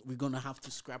site, we're gonna have to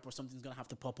scrap or something's gonna have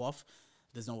to pop off.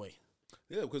 There's no way.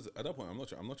 Yeah, because at that point,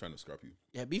 I'm not trying to scrap you.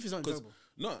 Yeah, beef is not enjoyable.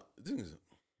 No, the thing is,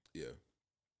 yeah,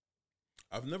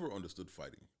 I've never understood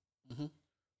fighting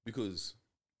because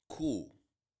cool,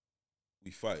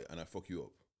 we fight and I fuck you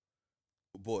up,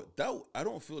 but that I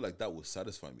don't feel like that will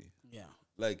satisfy me. Yeah,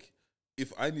 like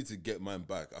if I need to get mine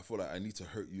back, I feel like I need to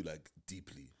hurt you like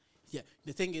deeply. Yeah,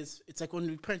 the thing is, it's like when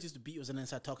the parents used to beat us and then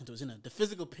start talking to us, the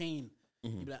physical pain.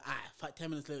 You'd be like,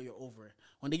 10 minutes later, you're over it.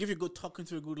 When they give you a good talking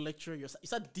to a good lecture, you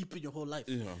start deep in your whole life.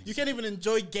 Yeah. You can't even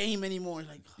enjoy game anymore.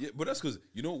 Like, yeah, but that's because,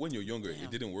 you know, when you're younger,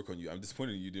 it didn't work on you. I'm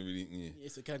disappointed you didn't really. Yeah,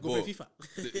 so can I go play FIFA?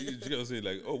 You get what I'm saying?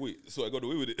 Like, oh, wait, so I got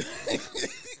away with it.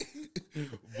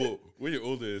 But when you're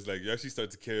older, it's like you actually start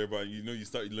to care about, you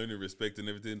start learning respect and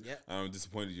everything. Yeah. I'm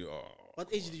disappointed you. Oh,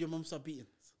 what age did your mom start beating?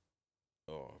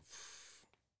 Oh,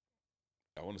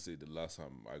 I want to say the last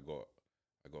time I got,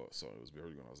 sorry, it was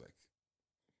very when I was like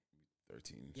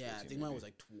 13. Yeah, 14, I think mine was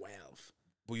like 12.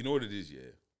 But you know what it is,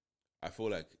 yeah? I feel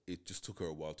like it just took her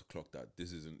a while to clock that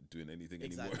this isn't doing anything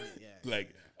anymore. Yeah,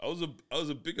 like I was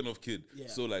a big enough kid. Yeah.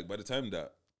 So like by the time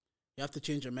that you have to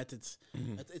change your methods.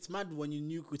 It's mad when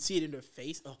you could see it in their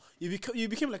face. Oh, you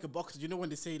became like a boxer. You know when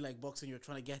they say like boxing, you're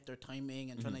trying to get their timing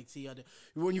and trying to see how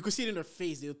when you could see it in their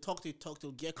face, they'll talk,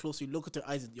 they'll get closer, you look at their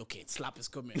eyes and okay, slap is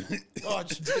coming.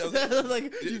 Dodge.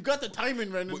 Like you've got the timing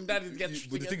right and that is get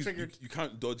triggered. You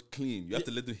can't dodge clean. You have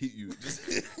to let them hit you. Because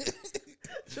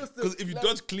if you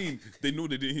dodge clean, they know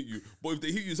they didn't hit you. But if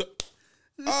they hit you, it's like,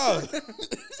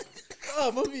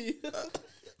 mommy.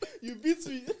 You beat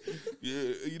me.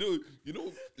 Yeah, you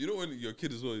know when you're a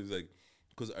kid as well, it's like,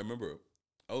 because I remember,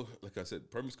 like I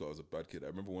said, primary school, I was a bad kid. I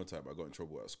remember one time I got in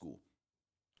trouble at school,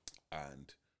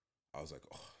 and I was like,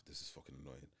 oh, this is fucking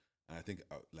annoying. And I think,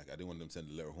 I didn't want them to send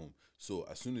the letter home. So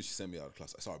as soon as she sent me out of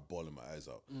class, I started bawling my eyes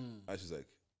out. And she's like,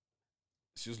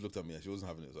 she just looked at me and she wasn't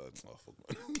having it. So I was like, oh, fuck,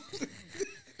 man.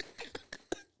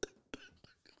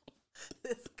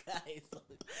 This guy.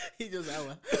 He just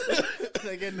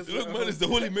again. Look, man, it's the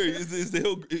Holy Mary. It's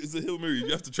the Hail Mary.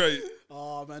 You have to try it.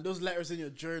 Oh man, those letters in your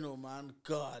journal, man.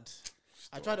 God.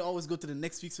 I try to always go to the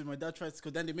next week so my dad tries,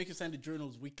 because then they make you sign the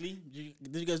journals weekly. Did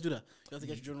you guys do that? You have to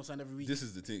get your journal signed every week. This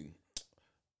is the thing.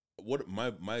 What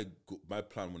my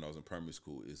plan when I was in primary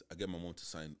school is I get my mom to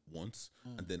sign once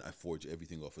and then I forge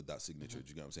everything off of that signature. Do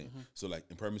you get what I'm saying? So like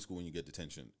in primary school when you get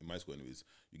detention, in my school anyways,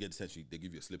 you get detention, they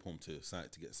give you a slip home to sign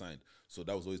to get signed. So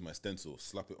that was always my stencil.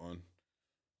 Slap it on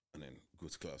and then go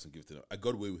to class and give it to them. I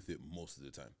got away with it most of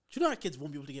the time. Do you know our kids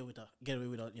won't be able to get away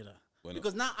without that?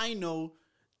 Because now I know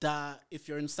that if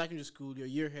you're in secondary school, your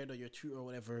year head or your tutor or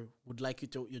whatever would like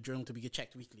your journal to be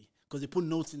checked weekly because they put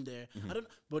notes in there. I don't,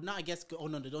 but now I guess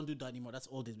no, they don't do that anymore. That's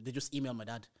all they just email my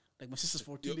dad. Like my sister's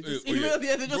 14, they just email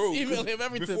him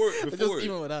everything. Before, they just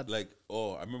email my dad. Like,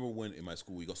 I remember when in my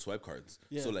school we got swipe cards.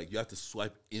 Yeah. So like you have to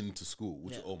swipe into school,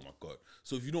 which oh my god.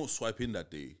 So if you don't swipe in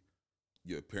that day,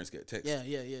 your parents get a text.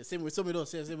 Yeah. Same with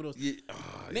us. Yeah, same with us. Yeah.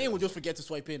 Name would just forget to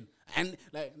swipe in, and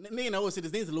like Nate, I always say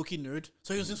his name's a low-key nerd.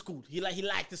 So he was in school. He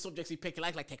liked the subjects he picked. He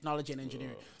liked like technology and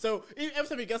engineering. So every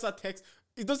time he gets that text,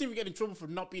 he doesn't even get in trouble for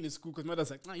not being in school because my dad's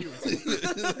like, "Nah, you're in school.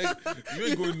 Like, you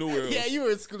ain't going nowhere else." Yeah, you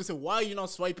were in school. So why are you not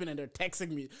swiping and they're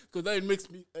texting me? Because that makes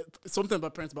me something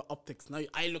about parents about optics. Now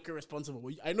I look irresponsible.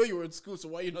 I know you were in school, so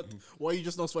why are you not? Why are you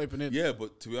just not swiping in? Yeah,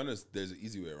 but to be honest, there's an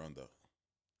easy way around that.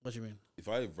 What do you mean? If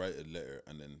I write a letter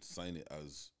and then sign it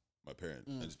as my parent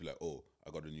and just be like, "Oh,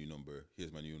 I got a new number.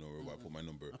 Here's my new number." Where I put my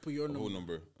number, I put your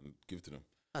number and give it to them.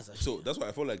 That's That's why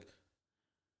I feel like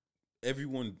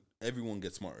everyone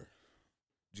gets smarter.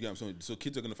 Do you get what I'm saying? So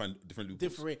kids are gonna find different loopholes.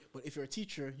 Different way. But if you're a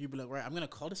teacher, you'd be like, right, I'm gonna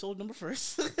call this old number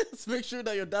first. Let's make sure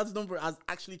that your dad's number has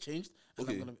actually changed.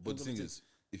 Okay, but the thing is,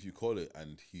 if you call it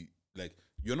and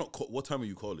you're not. What time are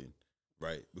you calling?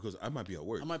 Right, because I might be at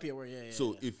work. Yeah.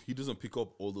 So if he doesn't pick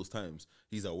up all those times,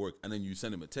 he's at work, and then you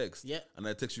send him a text. Yeah. And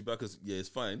I text you back as it's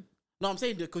fine. No, I'm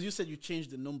saying that because you said you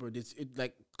changed the number. It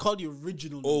like call the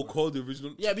original number. Oh, call the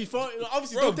original. Yeah, before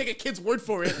obviously don't take a kid's word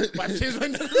for it. But I changed my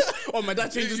number. Oh, my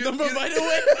dad changed his number by the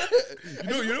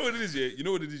way. You know what it is, yeah. You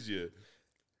know what it is, yeah.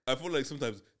 I feel like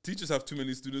sometimes teachers have too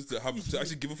many students to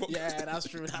actually give a fuck. Yeah, that's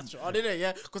true. Oh, did it?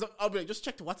 Yeah, because I'll be like, just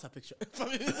check the WhatsApp picture.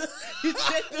 You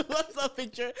check the WhatsApp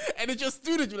picture, and it's just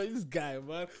students. You're like, this guy,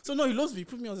 man. So no, he loves me.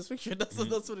 Put me on this picture. That's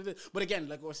what it is. But again,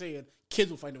 like we're saying,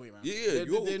 kids will find a way around. Yeah,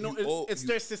 they know it's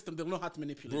their system. They'll know how to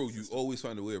manipulate. Bro, you always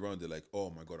find a way around it. Like, oh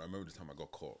my god, I remember the time I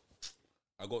got caught.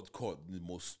 I got caught in the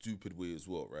most stupid way as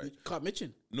well, right? Caught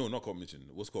Mitchin? No, not caught Mitchin.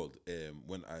 What's called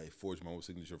when I forged my own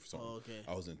signature for something. Oh, okay.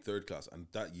 I was in 3rd class, and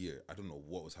that year, I don't know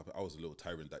what was happening. I was a little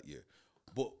tyrant that year.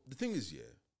 But the thing is, yeah,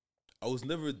 I was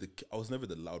never the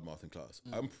loudmouth in class.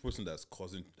 I'm a person that's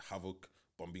causing havoc,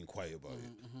 but I'm being quiet about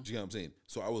it. Do you get what I'm saying?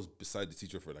 So I was beside the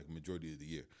teacher for like majority of the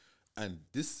year, and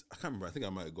this I can't remember. I think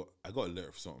I got a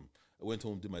letter for something. I went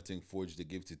home, did my thing, forged it,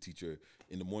 gave it to the teacher.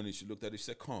 In the morning, she looked at it. She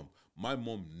said, "Calm." My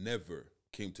mom never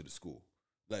came to the school.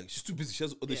 Like, she's too busy. She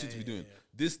has other shit to be doing. Yeah.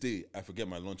 This day, I forget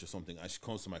my lunch or something, and she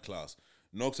comes to my class,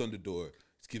 knocks on the door,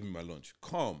 it's giving me my lunch.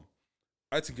 Calm.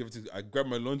 I take everything. I grab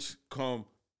my lunch. Calm.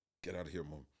 Get out of here,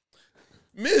 mom.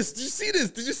 Miss, did you see this?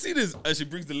 Did you see this? And she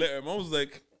brings the letter. Mom was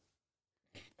like,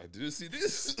 I didn't see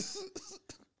this.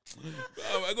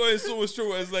 I got in so much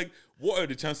trouble. It's like, what are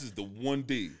the chances the one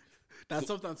day? That's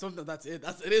something. That's it.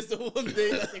 It is the one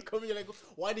day that they come. You're like,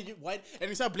 why? And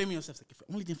you start blaming yourself. Like, if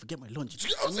I only didn't forget my lunch.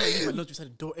 I'm gonna leave my lunch beside the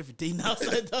door every day now. So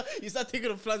you start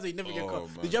thinking of plans that you never get caught.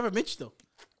 Man. Did you ever Mitch though?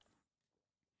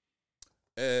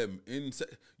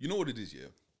 You know what it is, yeah.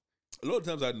 A lot of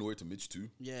times I had nowhere to Mitch too.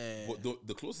 Yeah. But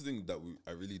the closest thing that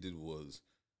I really did was,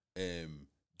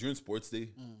 during sports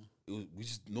day.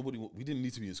 We didn't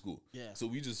need to be in school. Yeah. So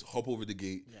we just hop over the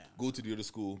gate, go to the other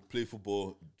school, play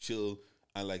football, chill.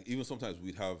 And like even sometimes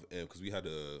we'd have because we had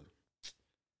a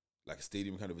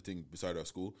stadium kind of a thing beside our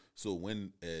school. So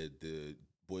when the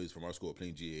boys from our school are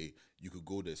playing GA, you could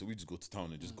go there. So we just go to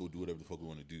town and just go do whatever the fuck we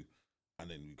want to do, and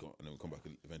then we come back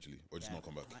eventually, or just not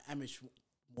come back. I missed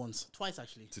twice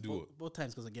actually. To do what? Both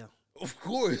times because of girl. Of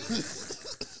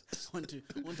course. One time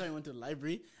I went to the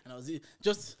library and I was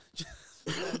just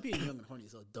being young and horny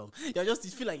is so dumb. You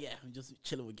feel like I'm just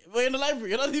chilling with girl. But in the library,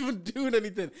 you're not even doing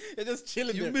anything. You're just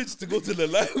chilling there. You bitch to go to the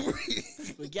library.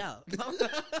 With gal.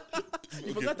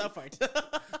 You forgot that part.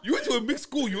 You went to a mixed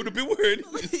school. You would have been wearing.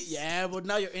 Yeah, but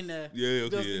now you're in there. Yeah,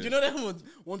 okay. Yeah. You know that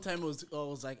one time I was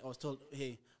told,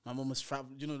 hey, my mom was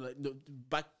traveling. You know, like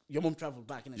back. Your mom traveled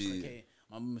back, and she's like, hey,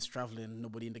 my mom is traveling.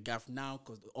 Nobody in the gaff now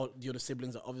because all the other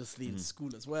siblings are obviously in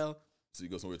school as well. So you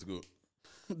got somewhere to go.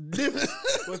 lift.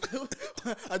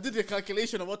 I did the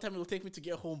calculation of what time it will take me to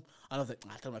get home, and I was like,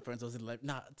 I told my parents I was in like,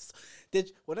 nah.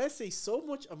 When I say so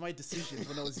much of my decisions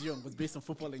when I was young was based on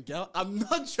football and girl, I'm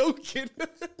not joking.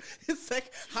 It's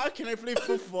like, how can I play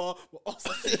football but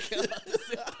also say girl at the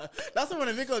same time? That's why when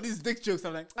I make all these dick jokes,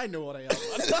 I'm like, I know what I am.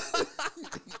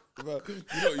 Bro,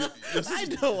 you're I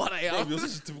know what I am. You're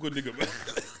such a typical nigga, man.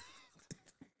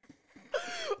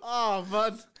 Oh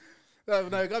man.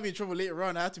 No, it got me in trouble later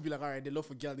on. I had to be like, all right, the love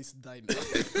for girl needs to die now.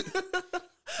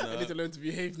 I need to learn to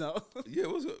behave now. Yeah,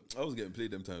 I was getting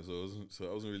played them times, so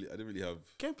I didn't really have.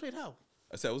 Getting played how?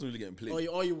 I said I wasn't really getting played.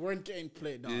 Oh, you weren't getting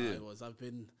played. No, Yeah. I was.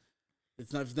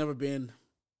 It's never been.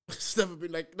 It's never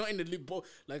been like not in the league.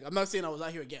 Like I'm not saying I was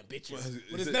out here getting bitches,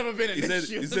 but it's never been an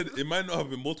issue. He said it might not have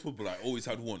been multiple, but I always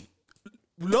had one.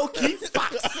 Low key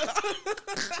facts.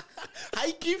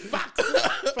 High key facts.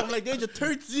 From like the age of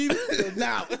 13 to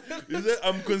now. He said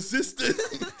I'm consistent.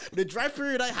 The dry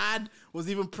period I had was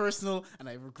even personal, and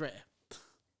I regret it.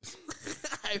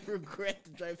 I regret the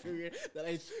dry period that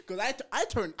because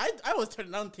I was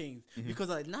turning down things because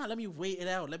I like, nah, let me wait it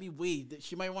out. Let me wait.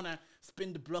 She might want to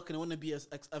spin the block and I want to be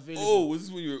available. Oh, was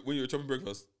this when you were chopping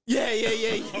breakfast? Yeah.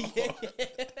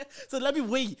 So let me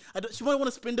wait. She might want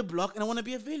to spin the block and I want to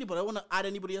be available. I want to add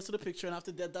anybody else to the picture and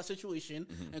after that situation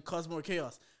and cause more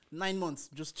chaos. 9 months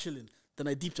just chilling. Then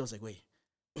I deep. I was like, wait.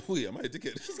 Wait, am I a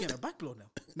dickhead? She's getting her back blown now.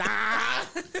 Nah,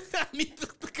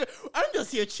 I'm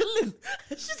just here chilling.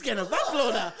 She's getting her back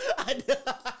blown now.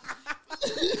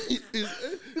 She's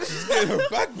getting her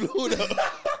back blown out.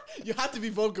 You have to be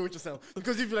vulgar with yourself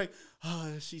because if you're like,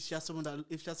 oh, she has someone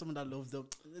that loves them,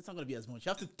 it's not gonna be as much.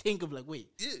 You have to think of like, wait,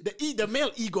 the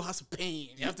male ego has pain.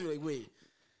 You have to be like, wait,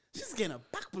 she's getting her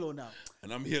back blown out,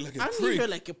 and I'm here like a I'm prick. here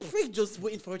like a prick, just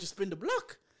waiting for her to spin the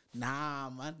block. Nah,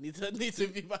 man, need to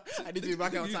be back. I need to be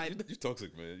back outside. You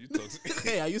toxic, man. You toxic.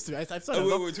 Hey, I used to. I started.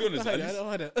 Wait, to be honest, I don't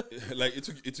want to. like it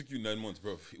took you 9 months,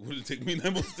 bro. It wouldn't take me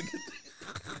 9 months to get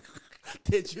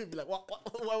there. Did you be like, what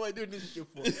am I doing this shit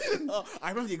for?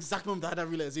 I remember the exact moment I had that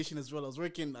realization as well. I was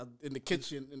working in the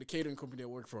kitchen in the catering company I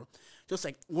worked for. Just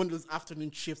like one of those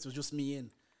afternoon shifts was just me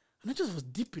in, and I just was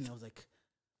dipping. I was like,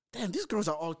 damn, these girls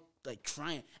are all like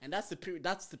trying, and that's the period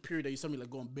that you saw me like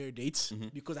go on bare dates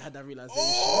because I had that realization.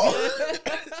 Oh!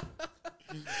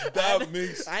 I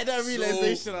had that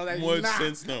realization. I was like, much nah,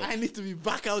 sense now. I need to be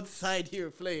back outside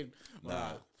here playing.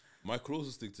 Nah, my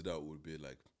closest thing to that would be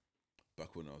like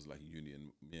back when I was like in uni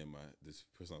and me and this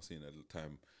person I was seeing at the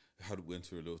time went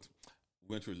through a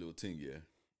little thing, yeah,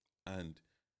 and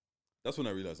that's when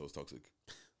I realized I was toxic.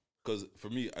 Because for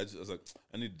me, I was like,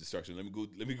 I need a distraction. Let me go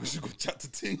chat to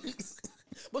things.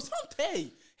 But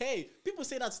sometimes, hey, people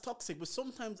say that's toxic, but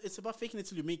sometimes it's about faking it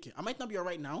till you make it. I might not be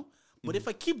alright now, but if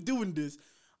I keep doing this,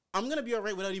 I'm gonna be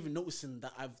alright without even noticing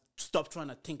that I've stopped trying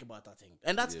to think about that thing.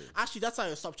 And that's that's how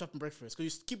I stopped chopping breakfast.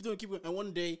 Because you keep doing, and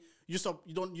one day you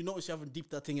notice you haven't deeped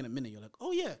that thing in a minute. You're like,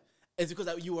 oh yeah. It's because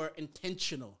that you are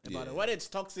intentional about it. Whether it's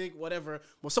toxic, whatever.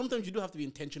 But sometimes you do have to be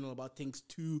intentional about things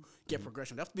to get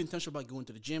progression. You have to be intentional about going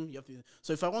to the gym. You have to.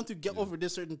 So if I want to get over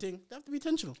this certain thing, I have to be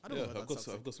intentional. I don't know. I've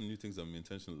got some new things I'm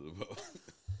intentional about.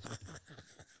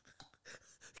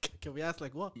 Can we ask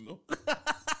like what? No.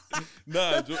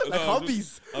 Nah,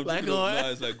 hobbies.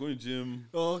 It's like going gym.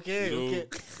 Okay.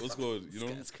 What's called?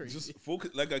 That's crazy. Just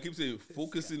focus. Like I keep saying,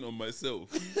 focusing on myself.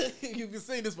 You've been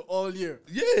saying this for all year.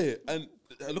 Yeah, and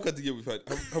look at the year we've had.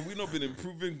 Have we not been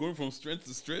improving, going from strength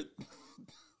to strength?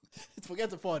 Forget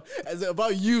the pod. Is it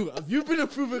about you? Have you been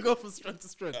improving, going from strength to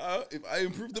strength? If I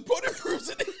improve, the pod improves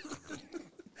it.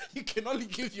 You can only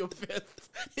give your best.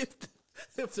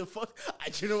 If the fuck,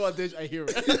 you know what, Dej? I hear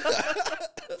it.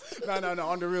 No.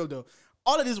 On the real though,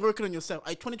 all of this working on yourself.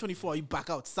 2024, are you back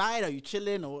outside? Are you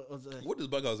chilling? Or what does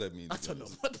back outside mean? I don't know.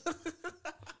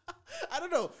 I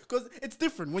don't know because it's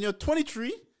different. When you're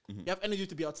 23, you have energy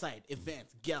to be outside,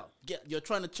 events, girl. You're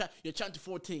trying to chat. You're chatting to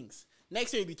 4 things.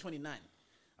 Next year you'll be 29.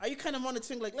 Are you kind of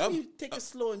monitoring like let me take it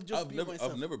slow and just be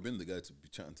myself? I've never been the guy to be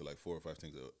chatting to like 4 or 5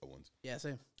 things at once. Yeah,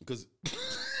 same. Because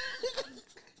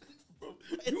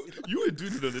you were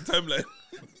doing it on the timeline.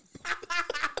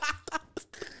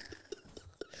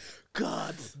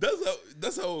 God,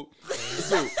 that's how.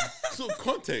 So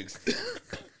context.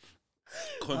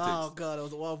 Oh God, I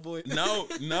was a wild boy. Now,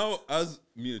 as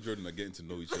me and Jordan are getting to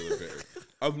know each other better,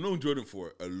 I've known Jordan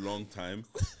for a long time,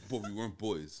 but we weren't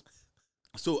boys.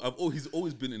 So he's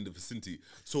always been in the vicinity.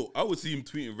 So I would see him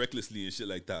tweeting recklessly and shit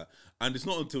like that. And it's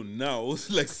not until now,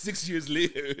 like 6 years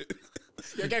later,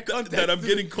 that I'm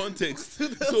getting context.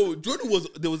 So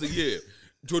there was a year,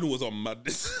 Jordan was on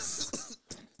madness.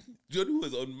 Jordan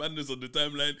was on madness on the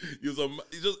timeline.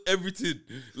 He just everything.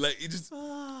 Like, it just...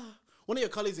 One One of your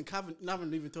colleagues in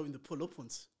Navan even told me to pull up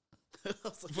once. I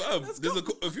was like, Fam, let's there's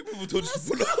go. a few people told you to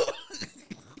pull up.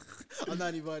 I'm not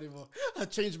anymore. I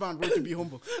changed man. Word to be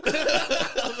humble. I'm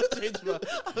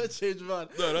a changed man.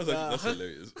 No, that's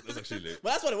hilarious. That's actually hilarious.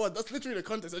 But that's what it was. That's literally the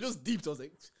context. I just deeped. I was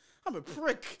like, I'm a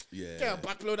prick. Yeah. Can't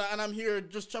backloader, and I'm here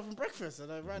just chopping breakfast. And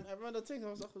I ran the thing. I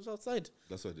was outside.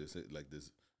 That's why they say like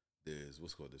there's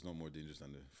what's it called. There's no more dangerous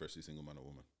than the freshly single man or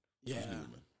woman. Yeah. Especially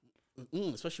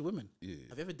women. Especially women. Yeah.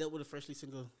 Have you ever dealt with a freshly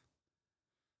single?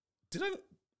 Did I?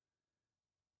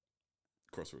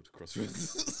 Crossroads.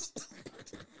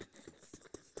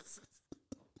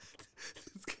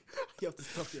 You have to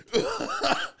stop here.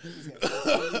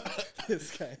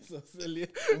 This guy is so silly.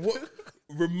 What?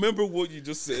 Remember what you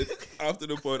just said after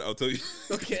the point. I'll tell you.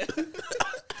 Okay.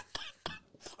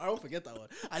 I won't forget that one.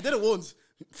 I did it once.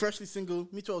 Freshly single.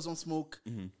 Me too. I was on smoke.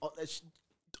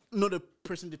 Another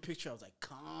person in the picture. I was like,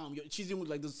 calm. She's even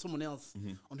like there's someone else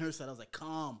on her side. I was like,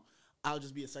 calm. I'll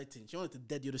just be a side thing. She wanted to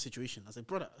dead the other situation. I was like,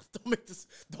 brother,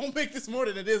 don't make this more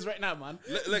than it is right now, man.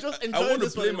 Like just I want to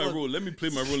this play one. my role. Let me play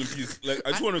my role in peace. Like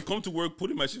I just want to come to work, put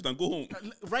in my shift, and go home.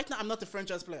 Right now, I'm not the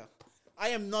franchise player. I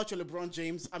am not your LeBron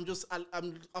James. I'm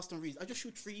Austin Reeves. I just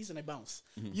shoot threes and I bounce.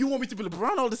 You want me to be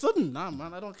LeBron all of a sudden? Nah,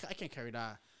 man. I can't carry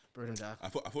that burden. That I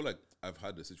feel like I've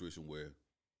had a situation where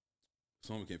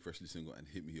someone became freshly single and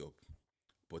hit me up,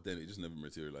 but then it just never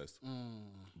materialized.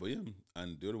 But yeah,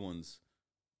 and the other ones,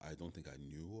 I don't think I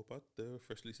knew about their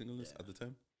freshly singleness at the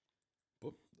time.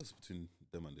 But that's between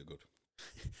them and their God.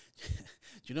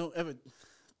 Do you know ever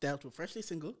dealt with freshly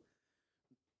single?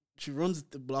 She runs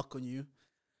the block on you,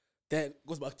 then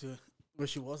goes back to where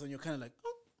she was, and you're kind of like,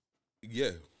 oh, Yeah,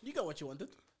 you got what you wanted.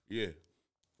 yeah.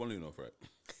 Funnily enough, right?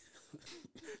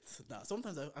 Nah,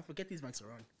 sometimes I forget these mics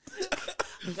are on.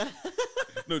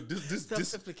 No,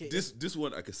 this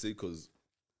one I can say because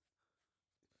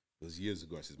it was years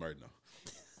ago and she's married now.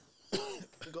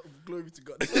 Glory be to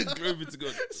God. Glory be to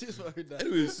God. She's married now.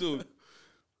 Anyway, so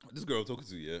this girl I'm talking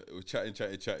to, yeah, we're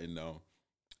chatting now,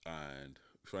 and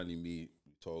we finally meet,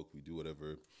 we talk, we do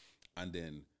whatever, and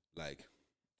then like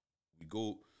I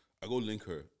go link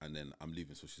her, and then I'm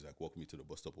leaving, so she's like, walk me to the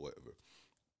bus stop or whatever.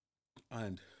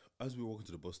 And as we were walking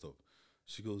to the bus stop,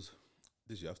 she goes,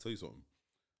 "Dejj, I have to tell you something."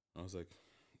 And I was like,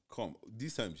 "Come."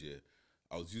 These times, yeah,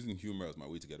 I was using humor as my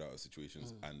way to get out of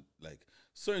situations, and like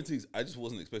certain things I just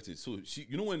wasn't expecting. So she,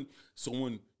 you know, when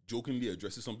someone jokingly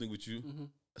addresses something with you,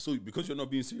 so because you're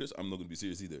not being serious, I'm not gonna be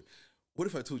serious either. What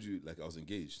if I told you like I was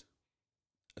engaged?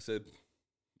 I said,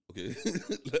 okay,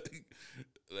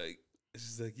 like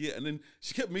she's like, yeah, and then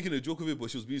she kept making a joke of it,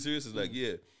 but she was being serious. It's like,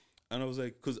 yeah, and I was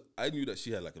like, because I knew that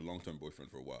she had like a long-term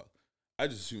boyfriend for a while. I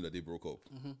just assumed that they broke up.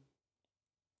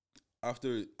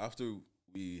 After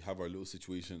we have our little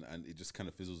situation and it just kind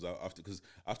of fizzles out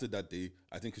after that day,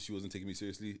 I think because she wasn't taking me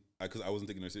seriously, because I wasn't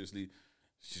taking her seriously,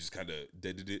 she just kind of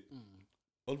deaded it.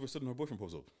 All of a sudden, her boyfriend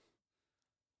pops up.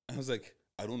 And I was like,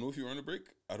 I don't know if you were on a break.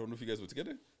 I don't know if you guys were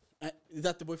together. Is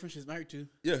that the boyfriend she's married to?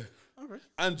 Yeah. All right.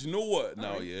 And you know what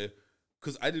now, yeah?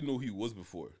 Because I didn't know who he was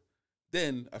before.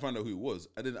 Then I found out who he was.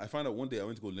 And then I found out one day I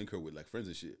went to go link her with like friends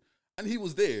and shit. And he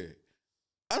was there.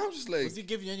 And I'm just like... Was he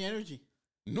giving you any energy?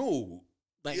 No.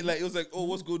 It was like, oh,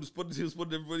 what's good? He was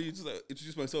spotted everybody. Just like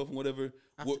introduce myself and whatever.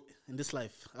 In this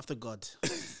life, after God,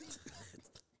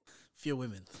 fear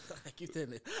women. I keep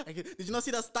telling it. Did you not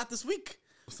see that stat this week?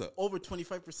 What's that? Over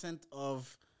 25%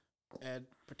 of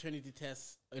paternity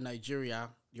tests in Nigeria,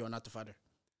 you're not the father.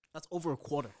 That's over a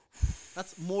quarter.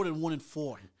 That's more than 1 in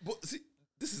 4. But see,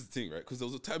 this is the thing, right? Because there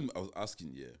was a time I was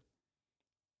asking,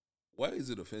 why is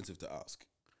it offensive to ask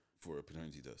for a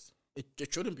paternity test?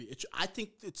 It shouldn't be. I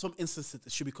think in some instances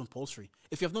it should be compulsory.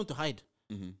 If you have nothing to hide,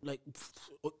 like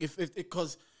if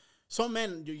because some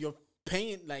men you're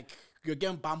paying, like you're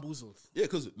getting bamboozled. Yeah,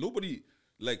 because nobody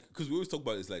because we always talk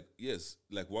about it, it's like, yes,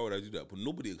 like why would I do that? But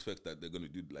nobody expects that they're gonna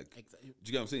do like. Exactly.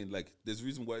 Do you get what I'm saying? Like there's a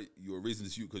reason why you were raising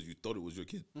this because you thought it was your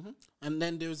kid. And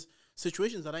then there's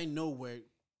situations that I know where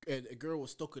a girl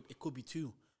was stuck with, it could be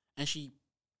 2, and she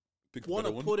want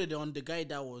to put it on the guy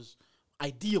that was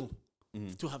ideal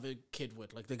to have a kid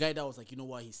with, like the guy that was like, you know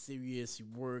what, he's serious, he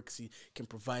works, he can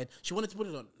provide. She wanted to put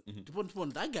it on, to put it on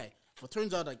that guy, but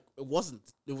turns out like it wasn't.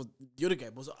 It was the other guy.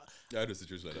 Yeah, I had a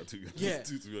situation like that too. Yeah,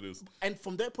 to be honest. And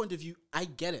from their point of view, I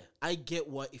get it. I get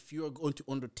what if you are going to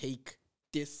undertake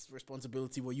this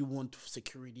responsibility where you want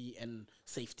security and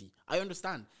safety. I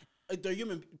understand. They're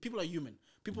human. People are human.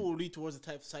 People will lead towards the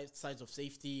type sides of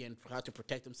safety and how to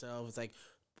protect themselves. It's like,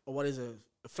 what is a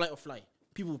flight or fly?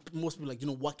 Most people like, you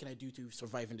know, what can I do to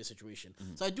survive in this situation?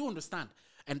 So I do understand.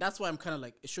 And that's why I'm kind of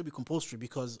like, it should be compulsory,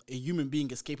 because a human being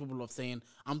is capable of saying,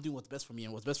 I'm doing what's best for me,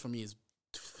 and what's best for me is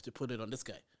to put it on this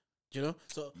guy. You know,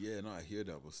 so Yeah, no, I hear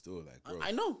that, but still, like, bro,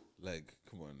 I know, like,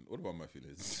 come on, what about my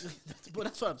feelings? but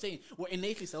that's what I'm saying. We're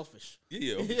innately selfish.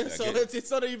 Yeah, obviously, I So get it.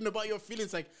 it's not even about your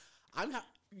feelings. Like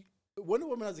when a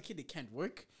woman has a kid, they can't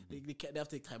work. They have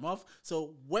to take time off.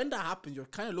 So when that happens, you're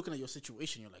kind of looking at your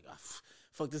situation. You're like,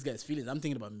 fuck this guy's feelings. I'm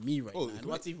thinking about me right Oh, now.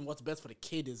 if And what's best for the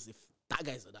kid is if that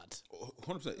guy's a dad.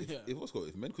 100%. Yeah.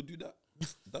 If men could do that,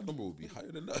 that number would be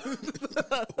higher than that.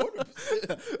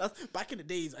 100%. That's back in the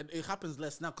days, and it happens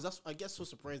less now. Because I get so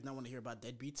surprised now when I hear about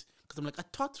deadbeats. Because I'm like, I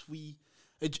thought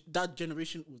that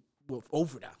generation we're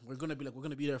over that. We're gonna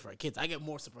be there for our kids. I get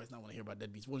more surprised now when I hear about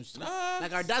deadbeats.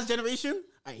 Like our dad's generation,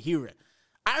 I hear it.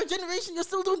 Our generation, you're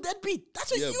still doing deadbeat.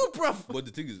 That's you, bro. But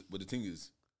the thing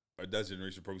is, our dad's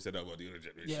generation probably said that about the other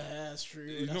generation. Yeah, that's true.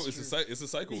 You know, it's a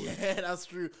cycle. Yeah, that's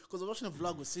true. Because I was watching a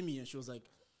vlog with Simi, and she was like,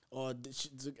 a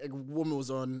woman was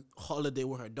on holiday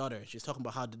with her daughter. She's talking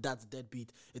about how the dad's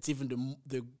deadbeat. It's even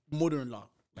the mother-in-law,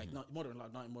 like not mother-in-law,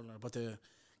 but the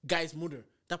guy's mother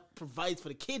that provides for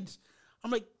the kids.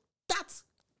 I'm like,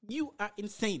 you are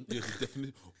insane. Yeah,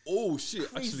 definitely. Oh shit!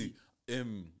 Crazy.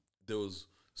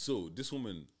 Actually, this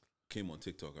woman came on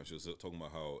TikTok and she was talking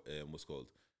about how what's called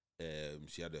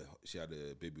she had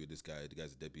a baby with this guy. The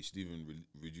guy's a deadbeat. She didn't even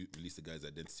release the guy's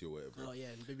identity or whatever. Oh yeah,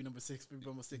 baby number 6.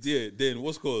 Yeah. Then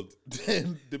what's called?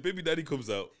 Then the baby daddy comes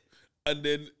out, and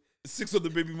then 6 of the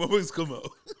baby mamas come out.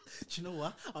 Do you know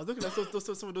what? I was looking at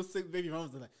some of those 6 baby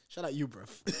mamas. They're like, shout out you, bruv.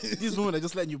 These women are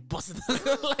just letting you bust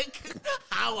it. Like,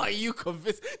 how are you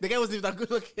convinced? The guy wasn't even that good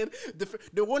looking.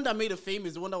 The one that made it famous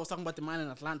is the one that was talking about the man in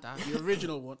Atlanta, the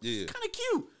original one. Yeah. Kind of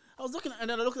cute. I was looking, and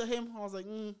then I looked at him. I was like,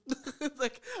 It's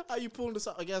like, how you pulling this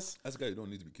out? I guess. That's a guy you don't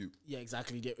need to be cute. Yeah,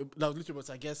 exactly. Yeah, that was literally what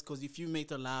I guess, because if you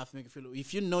make her laugh, make her feel,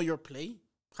 if you know your play,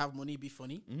 have money, be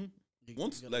funny.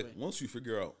 Mm-hmm. Once you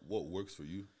figure out what works for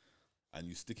you, and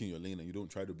you stick in your lane, and you don't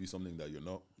try to be something that you're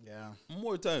not. Yeah.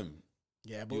 More time.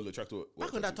 Yeah, but you'll attract what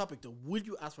back on that topic though, would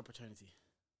you ask for paternity?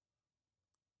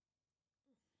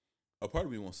 A part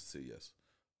of me wants to say yes,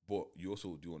 but you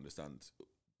also do understand,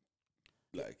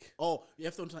 like, You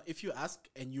have to understand, if you ask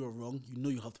and you're wrong,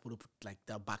 you have to put up like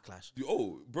that backlash.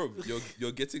 bro,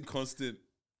 you're getting constant.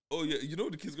 Oh yeah,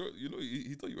 the kid's girl.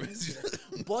 He thought you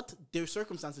were. But there are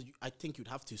circumstances I think you'd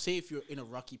have to say if you're in a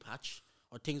rocky patch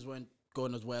or things weren't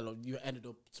going as well, or you ended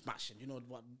up smashing. You know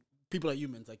what? People are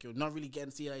humans. Like, you're not really getting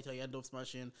see eye till you end up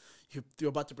smashing. You're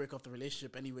about to break off the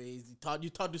relationship anyways. You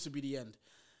thought this would be the end.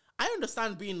 I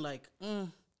understand being like,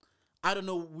 I don't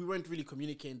know, we weren't really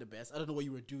communicating the best. I don't know what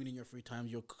you were doing in your free time.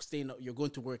 You're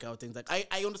going to work out things. Like,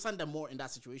 I understand that more in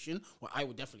that situation where I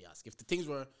would definitely ask. If the things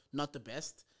were not the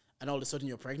best and all of a sudden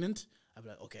you're pregnant, I'd be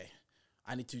like, okay,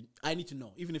 I need to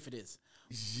know, even if it is.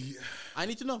 Yeah. I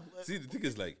need to know. See, the thing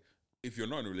is, like, if you're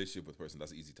not in a relationship with a person,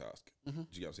 that's easy to ask. Do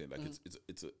you get what I'm saying? Like,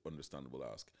 it's an understandable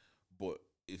ask. But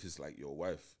if it's like your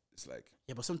wife, it's like,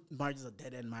 Yeah, but some marriages are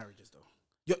dead end marriages though.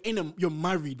 You're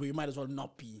married, but you might as well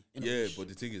not be in a relationship. But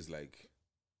the thing is, like,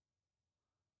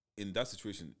 in that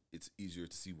situation, it's easier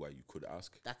to see why you could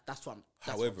ask. That's what I'm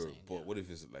However, saying, but what if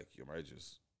it's like your marriage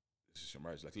is, it's just your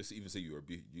marriage? Like, let's even say you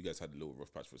guys had a little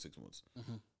rough patch for 6 months,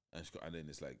 and then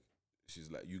it's like,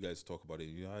 she's like, you guys talk about it.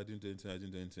 I didn't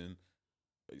do anything.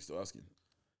 Are you still asking?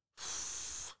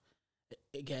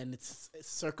 Again, it's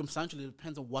circumstantial. It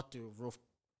depends on what the rough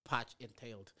patch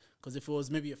entailed. Because if it was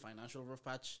maybe a financial rough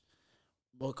patch,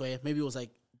 okay, maybe it was like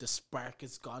the spark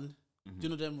is gone. Do you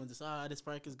know them when the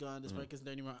spark is gone, the spark isn't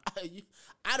there anymore?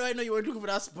 How do I know you weren't looking for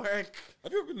that spark?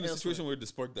 Have you ever been in a situation where the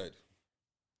spark died?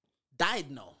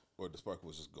 Died, no. Or the spark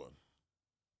was just gone?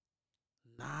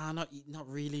 Nah, not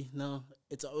really. No,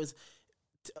 it's always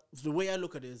the way I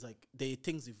look at it is like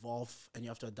things evolve, and you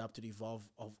have to adapt to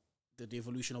the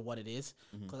evolution of what it is.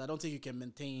 Because I don't think you can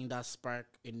maintain that spark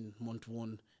in month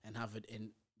 1 and have it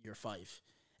in year 5.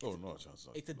 Oh, no chance.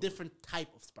 It's a different type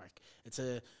of spark.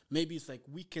 Maybe it's like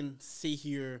we can sit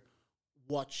here,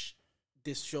 watch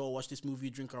this show, watch this movie,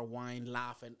 drink our wine,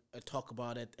 laugh and talk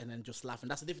about it, and then just laugh.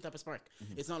 And that's a different type of spark.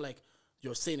 It's not like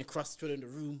you're sitting across the street in the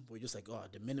room, we're just like, oh,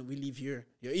 the minute we leave here,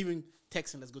 you're even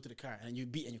texting, let's go to the car, and you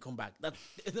beat and you come back.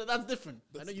 That's different.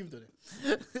 I know you've done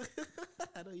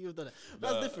it.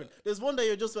 That's different. There's one day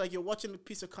you're just like, you're watching a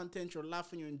piece of content, you're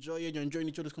laughing, you're enjoying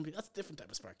each other's company. That's a different type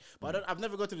of spark. But I've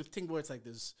never got to the thing where it's like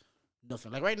there's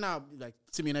nothing. Like right now, like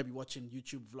Timmy and I be watching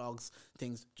YouTube vlogs,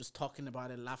 things, just talking about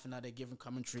it, laughing at it, giving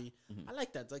commentary. I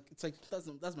like that. It's like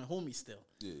that's my homie still.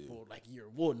 Yeah. For like year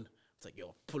 1. It's like,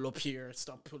 yo, pull up here,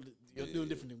 stop pulling. You're doing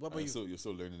different things. What about you? So you're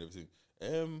still learning everything.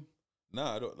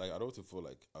 Nah, I don't feel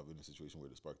like I've been in a situation where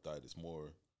the spark died. It's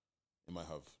more, it might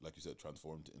have, like you said,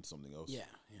 transformed into something else. Yeah.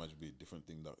 It might be a different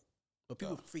thing that. But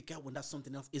people freak out when that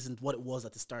something else isn't what it was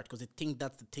at the start because they think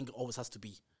that's the thing it always has to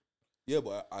be. Yeah,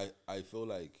 but I feel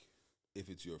like if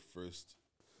it's your first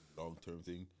long term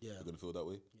thing, Yeah. you're gonna feel that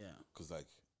way. Yeah. Because like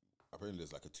apparently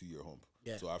there's like a 2-year hump.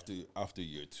 Yeah. So after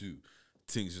year 2,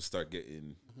 things just start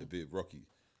getting a bit rocky.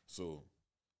 So,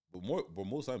 but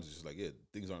most times it's just like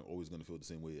things aren't always gonna feel the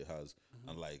same way it has,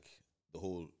 and like the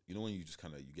whole when you just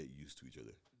kind of you get used to each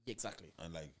other. Exactly.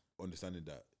 And like understanding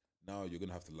that now you're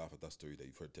gonna have to laugh at that story that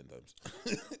you've heard 10 times.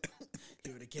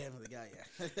 You're the camera, the guy,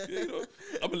 yeah. Yeah,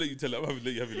 I'm gonna let you tell it. I'm gonna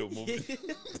let you have a little moment.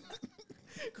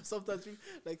 Because sometimes,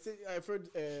 I've heard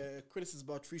criticisms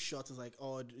about Three Shots. It's like,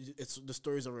 oh, it's the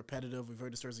stories are repetitive. We've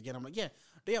heard the stories again. I'm like, yeah,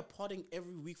 they are potting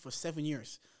every week for 7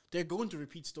 years. They're going to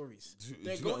repeat stories.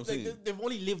 They've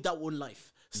only lived that one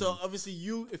life. So obviously,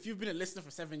 if you've been a listener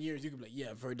for 7 years, you can be like,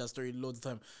 yeah, I've heard that story loads of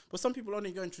time. But some people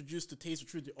only got introduced to Taste the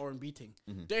Truth, the R&B thing.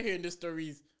 They're hearing the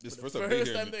stories. This for the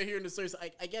first time they're hearing the stories.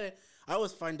 I get it. I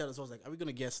always find that as well. I was like, are we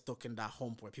gonna get stuck in that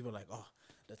hump where people are like, oh,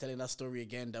 they're telling that story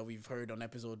again that we've heard on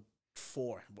episode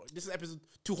 4, but this is episode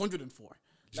 204.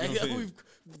 Like, we've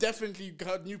definitely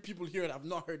got new people here that have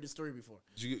not heard this story before.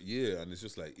 Yeah, and it's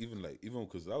just like even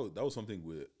because that was something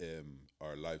with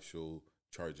our live show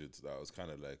Charges that was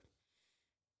kind of like,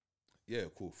 yeah,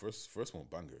 cool. First one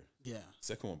banger. Yeah.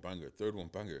 Second one banger. Third one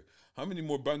banger. How many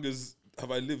more bangers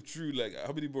have I lived through? Like,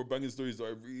 how many more banging stories do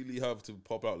I really have to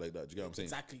pop out like that? Do you get what I'm saying?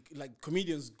 Exactly. Like,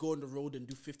 comedians go on the road and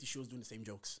do 50 shows doing the same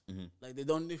jokes. Like, they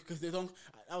don't.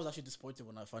 I was actually disappointed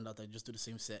when I found out they just do the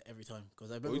same set every time.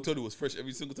 Because I remember. You thought it was fresh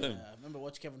every single time. I remember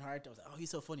watching Kevin Hart. I was like, oh,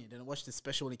 he's so funny. Then I watched the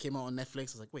special when it came out on Netflix. I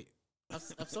was like, wait.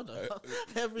 I've saw that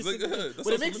every single time.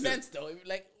 But it makes sense though.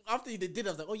 Like, after they did, I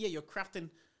was like, oh yeah, you're crafting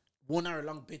 1 hour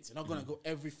long bits. You're not gonna go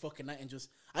every fucking night and just.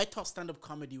 I thought stand up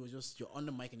comedy was just you're on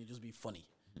the mic and you just be funny.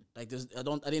 Like,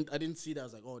 I didn't see that. I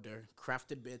was like, oh, they're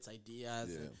crafted bits,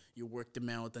 ideas, and you work them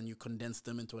out and you condense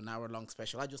them into an hour long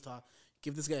special. I just thought,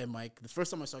 give this guy a mic. The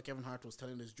first time I saw Kevin Hart was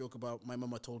telling this joke about my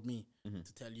mama told me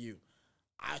to tell you.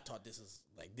 I thought this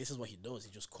is what he does.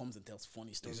 He just comes and tells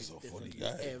funny stories. He's a funny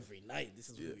guy every night. This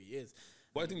is who he is.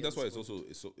 But I think that's why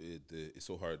it's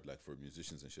so hard, like for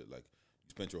musicians and shit. Like, you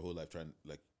spent your whole life trying,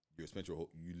 like you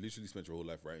literally spent your whole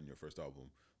life writing your first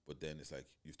album, but then it's like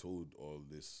you've told all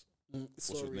this.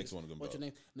 What's your next one going to be about? Your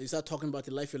name? And you start talking about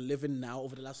the life you're living now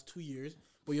over the last 2 years,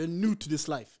 but you're new to this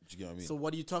life. Do you get what I mean? So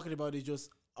what are you talking about? Is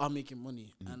just I'm making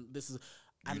money, and this is.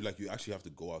 You actually have to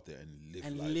go out there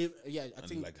and live life. I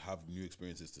think like have new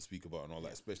experiences to speak about and all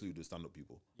that, especially with the stand-up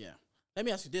people. Yeah. Let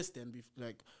me ask you this then,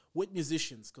 like with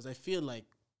musicians, because I feel like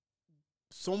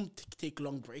some take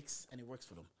long breaks and it works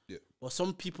for them. Yeah. But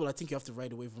some people, I think you have to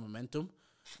ride away from momentum.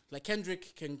 Like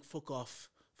Kendrick can fuck off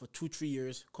for 2-3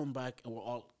 years, come back, and we're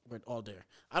all there.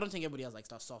 I don't think everybody has like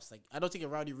that sauce. Like, I don't think a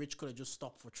Rowdy Rich could have just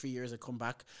stopped for 3 years and come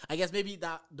back. I guess maybe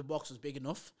that the box was big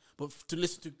enough, but to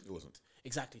listen to it wasn't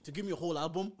exactly to give me a whole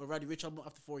album, a Rowdy Rich album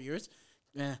after 4 years.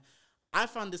 I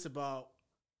found this about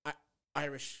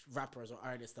Irish rappers or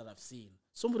artists that I've seen.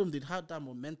 Some of them did have that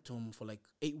momentum for like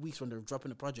 8 weeks when they were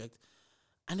dropping a project,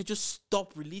 and they just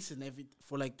stopped releasing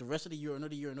for like the rest of the year,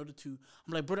 another 2.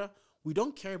 I'm like, brother, we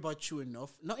don't care about you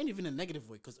enough, not even in a negative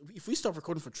way, because if we stop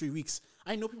recording for 3 weeks,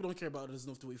 I know people don't care about us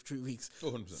enough to wait for 3 weeks.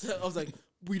 100%. So I was like,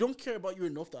 we don't care about you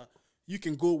enough that you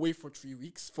can go away for 3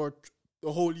 weeks, for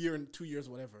a whole year and 2 years,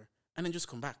 whatever, and then just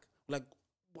come back. Like,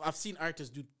 I've seen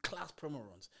artists do class promo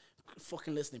runs,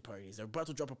 fucking listening parties. They're about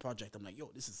to drop a project. I'm like, yo,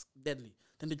 this is deadly.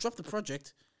 Then they drop the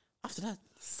project. After that,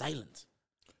 silent.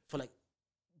 For like,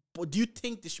 but do you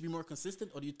think they should be more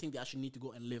consistent, or do you think they actually need to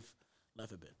go and live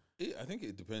life a bit? I think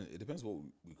it depends. It depends what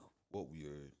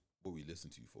we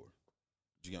listen to you for.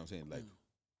 Do you get what I'm saying? Like,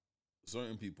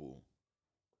 certain people,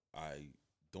 I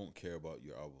don't care about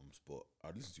your albums, but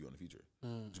I'd listen to you on a feature. Do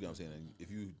you get what I'm saying? And if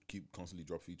you keep constantly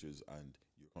drop features and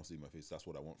you're constantly in my face, that's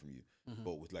what I want from you.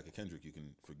 But with like a Kendrick, you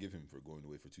can forgive him for going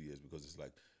away for 2 years because it's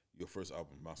like your first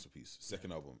album, masterpiece.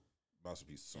 Second album,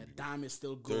 masterpiece. Some people. Damn, it's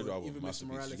still good. Third album, even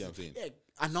masterpiece. Mr. Morales, You get what I'm saying?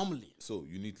 Yeah, anomaly. So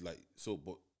you need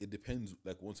but it depends.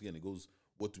 Like, once again, it goes.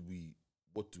 What do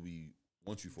we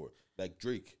want you for? Like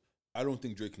Drake, I don't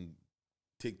think Drake can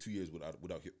take 2 years without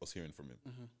us hearing from him.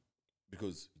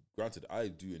 Because granted, I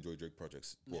do enjoy Drake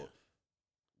projects, but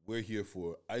we're here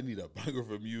for. I need a banger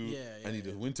from you. I need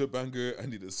a winter banger. I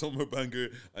need a summer banger.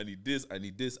 I need this. And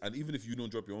even if you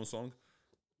don't drop your own song,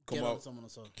 come out.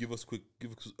 Give us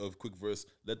a quick verse.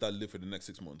 Let that live for the next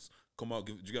 6 months. Come out.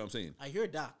 Do you get what I'm saying? I hear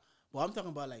that, but I'm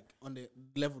talking about like on the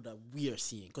level that we are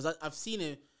seeing, because I've seen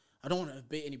it. I don't want to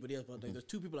debate anybody else, but like, there's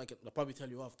 2 people I can probably tell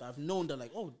you off that I've known that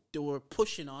like, oh, they were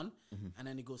pushing on, and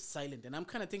then it goes silent, and I'm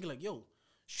kind of thinking like, yo,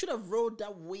 should have rode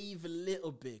that wave a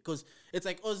little bit, because it's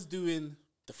like us doing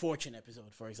the Fortune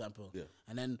episode, for example,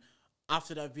 and then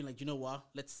after that, I've been like, you know what,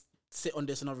 let's sit on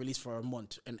this and not release for a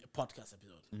month and a podcast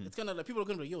episode. It's kind of like people are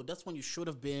going to be like, yo, that's when you should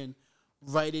have been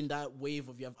riding that wave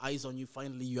of you have eyes on you.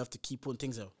 Finally, you have to keep putting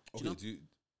things out. Okay,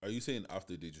 are you saying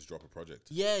after they just drop a project?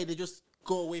 Yeah, they just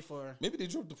go away for... Maybe they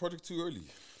dropped the project too early.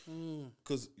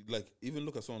 Because, like, even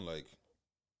look at someone like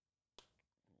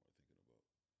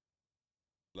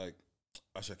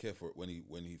Ashake for when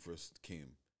he first came,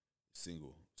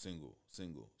 single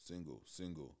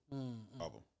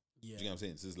album. Yeah. Do you get what I'm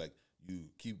saying? So it's like you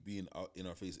keep being out in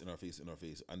our face,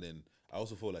 and then I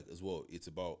also feel like as well, it's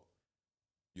about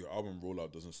your album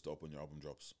rollout doesn't stop when your album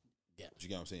drops. Yeah. Do you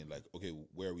get what I'm saying? Like, okay,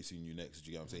 where are we seeing you next?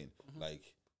 Do you get what I'm saying?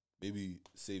 Like, maybe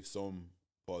save some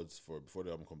pods for before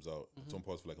the album comes out, some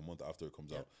pods for like a month after it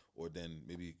comes out, or then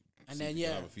maybe and see then if you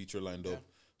can have a feature lined up.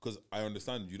 Because I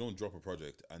understand you don't drop a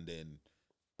project and then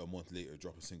a month later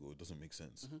drop a single. It doesn't make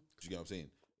sense. Do you get what I'm saying?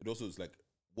 It also is like,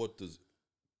 what does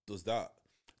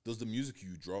the music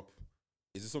you drop,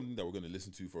 is it something that we're going to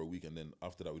listen to for a week and then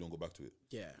after that we don't go back to it?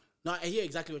 Yeah. No, I hear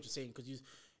exactly what you're saying, because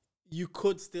you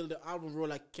could still, the album roll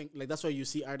like that's why you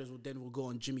see artists will go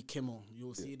on Jimmy Kimmel.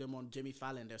 You'll see them on Jimmy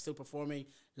Fallon. They're still performing.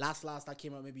 Last that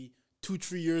came out maybe 2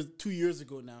 years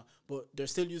ago now, but they're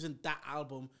still using that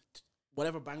album,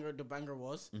 whatever banger the banger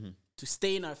was, to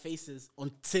stay in our faces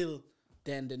until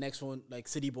then the next one, like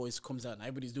City Boys, comes out and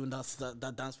everybody's doing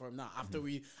that dance for him now. After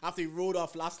he rode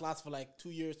off last for like 2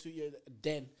 years,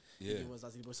 then it was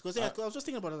City Boys. Because I was just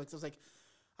thinking about it, like, I was like,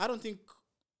 I don't think,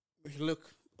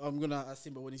 look, I'm gonna ask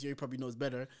him, but when he's here, he probably knows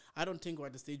better. I don't think we're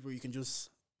at the stage where you can just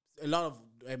where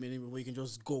you can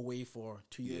just go away for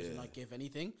 2 years and not give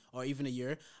anything, or even a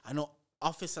year. I know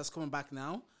Office has coming back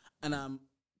now, and I'm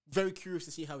very curious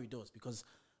to see how he does, because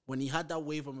when he had that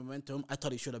wave of momentum, I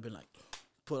thought he should have been like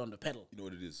put on the pedal. You know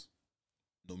what it is?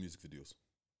 No music videos.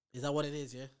 Is that what it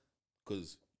is? Yeah.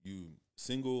 Because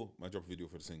might drop a video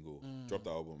for the single, drop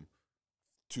the album.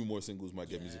 2 more singles might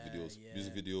get music videos. Yeah.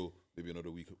 Music video, maybe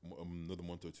another week, another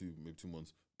month or 2, maybe 2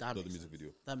 months. Another music video.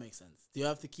 That makes sense. You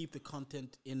have to keep the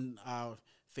content in our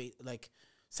face, like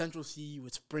Central C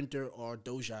with Sprinter or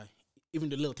Doja. Even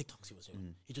the little TikToks he was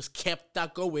doing, he just kept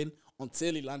that going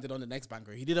until he landed on the next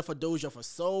banger. He did it for Doja for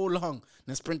so long.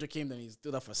 Then Sprinter came, then he's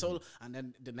did that for so long, and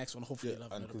then the next one, hopefully, he'll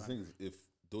have and another because the banger. thing is, if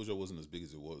Doja wasn't as big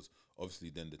as it was, obviously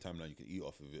then the timeline you can eat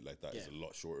off of it like that is a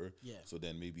lot shorter. Yeah. So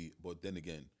then maybe, but then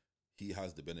again, he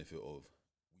has the benefit of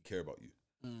we care about you.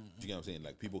 Do you get what I'm saying?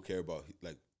 Like, people care about,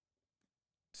 like,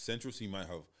 Central C might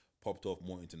have popped off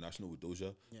more international with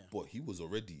Doja, but he was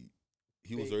already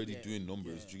doing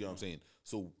numbers. Do you get what I'm saying?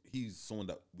 So he's someone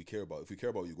that we care about. If we care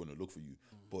about you, we're going to look for you.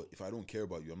 But if I don't care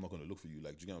about you, I'm not going to look for you.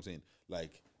 Like, do you get what I'm saying?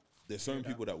 Like, there's certain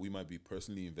people that we might be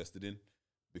personally invested in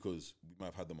because we might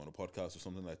have had them on a podcast or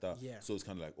something like that. Yeah. So it's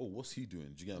kind of like, oh, what's he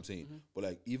doing? Do you get what I'm saying? But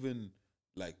like, even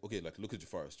like, okay, like, look at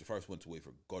Jafaris. Jafaris went away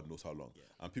for God knows how long.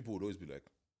 And people would always be like,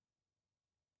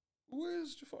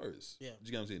 where's Jafaris? Yeah. Do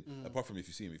you get what I'm saying? Apart from if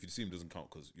you see him. If you see him, it doesn't count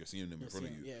because you're seeing him in front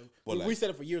of you. Yeah. But we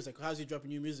said it for years, like, how's he dropping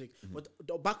new music? But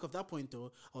the back of that point,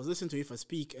 though, I was listening to If I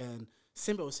Speak, and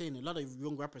Simba was saying a lot of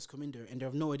young rappers come in there and they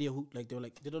have no idea who, like, they're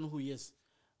like, they don't know who he is.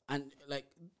 And, like,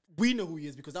 we know who he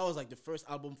is because that was, like, the first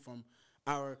album from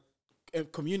our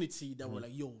community that were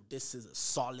like, yo, this is a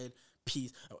solid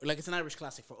piece. Like, it's an Irish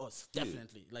classic for us,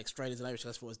 definitely. Like, Stride is an Irish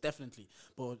classic for us, definitely.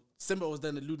 But Simba was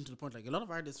then alluding to the point, like, a lot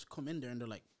of artists come in there and they're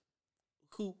like,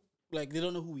 who, like, they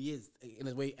don't know who he is in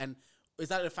a way. And is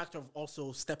that a factor of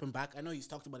also stepping back? I know he's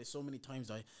talked about it so many times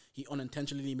that he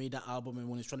unintentionally made that album, and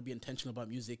when he's trying to be intentional about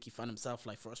music, he found himself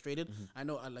like frustrated. I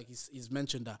know, like, he's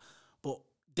mentioned that. But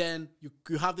then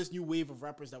you have this new wave of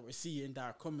rappers that we're seeing that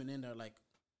are coming in. They're like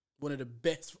one of the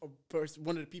best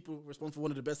one of the people responsible for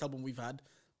one of the best albums we've had.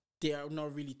 They are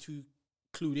not really too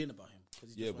clued in about him.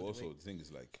 Yeah, but also the thing is,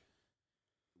 like,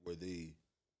 were they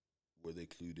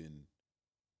clued in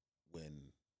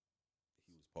when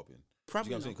he was popping? Probably.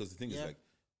 Do you get what I'm saying? Because the thing is, like,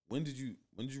 when did you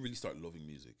really start loving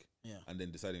music? Yeah. And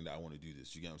then deciding that I want to do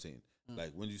this. Do you get what I'm saying?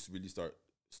 Like, when did you really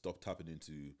stop tapping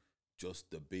into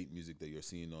just the bait music that you're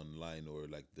seeing online, or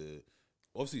like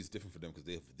obviously it's different for them because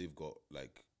they've got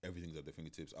like everything's at their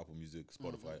fingertips, Apple Music,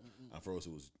 Spotify, and for us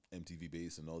it was MTV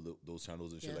Base and all those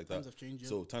channels and shit like times that. Have changed,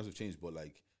 So times have changed, but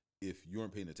like, if you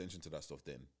weren't paying attention to that stuff,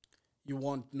 then you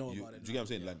won't know about it. Do you get what I'm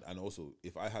saying? Like, and also,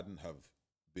 if I hadn't have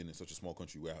been in such a small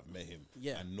country where I've met him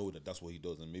and know that that's what he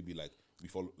does, and maybe like we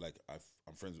follow, like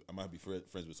I'm friends, I might be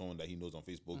friends with someone that he knows on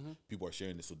Facebook. People are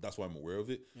sharing this, so that's why I'm aware of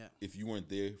it. Yeah. If you weren't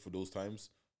there for those times,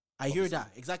 I hear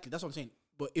that exactly. That's what I'm saying.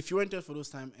 But if you weren't there for those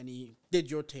times and he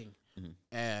did your thing,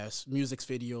 as music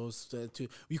videos,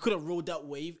 you could have rode that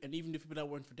wave, and even the people that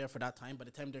weren't there for that time, by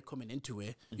the time they're coming into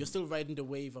it, you're still riding the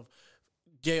wave of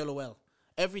JLOL.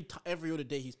 every other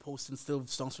day he's posting still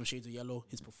songs from Shades of Yellow,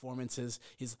 his performances,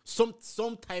 his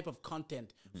some type of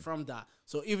content from that.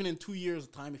 So even in 2 years'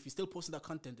 time, if he's still posting that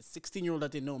content, the 16-year-old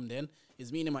that they know him then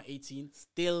is meeting him at 18,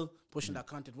 still pushing that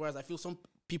content. Whereas I feel some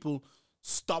people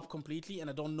stop completely, and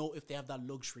I don't know if they have that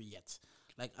luxury yet.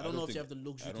 Like I don't know if they have the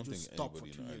luxury to just stop for 2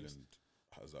 years. Ireland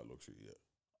has that luxury yet.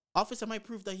 Officer might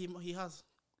prove that he has.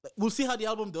 Like, we'll see how the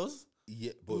album does.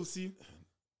 Yeah, but we'll see.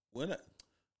 When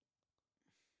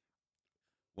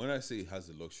I say it has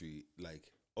the luxury,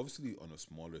 like obviously on a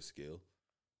smaller scale,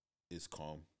 it's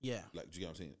calm. Yeah. Like, do you get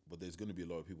what I'm saying? But there's going to be a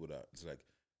lot of people that it's like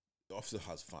the officer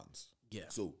has fans. Yeah.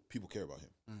 So people care about him.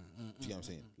 Do you get what I'm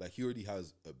saying? Like he already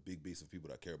has a big base of people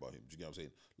that care about him. Do you get what I'm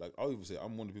saying? Like I'll even say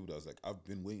I'm one of the people that's like I've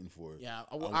been waiting for. Yeah,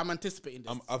 I'm anticipating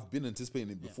this. I've been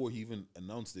anticipating it before he even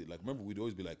announced it. Like remember we'd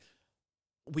always be like,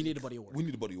 we need a body of work. We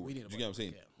need a body of work. Do you get what I'm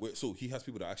saying? Yeah. So he has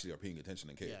people that actually are paying attention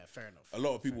and care. Yeah, fair enough. A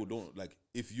lot of people don't like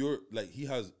if you're like he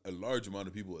has a large amount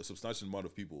of people, a substantial amount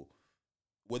of people,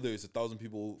 whether it's 1,000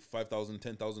 people, 5,000,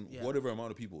 10,000, whatever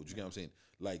amount of people. Do you get what I'm saying?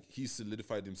 Like he's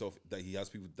solidified himself that he has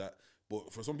people that.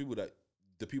 But for some people that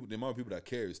the amount of people that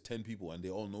care is 10 people and they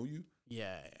all know you.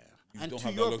 Yeah. You and don't to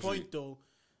have your that luxury. point though,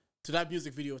 to that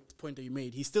music video point that you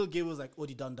made, he still gave us like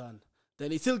Odi Dan Dan.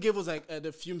 Then he still gave us like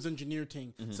the Fumes engineer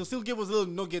thing. So still give us little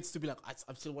nuggets to be like,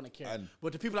 I still want to care.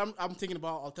 But the people I'm thinking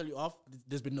about, I'll tell you off.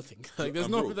 There's been nothing. Like there's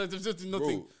there's just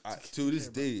nothing. Bro, to this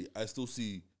day, I still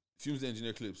see Fumes the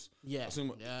engineer clips. Yeah,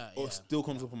 still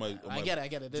comes up on my. I get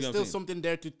it. There's still something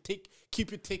there to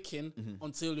keep you ticking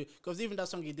until you. Because even that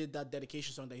song he did, that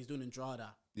dedication song that he's doing in Drada,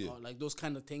 like those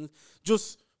kind of things,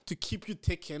 just to keep you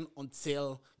ticking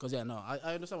until. Because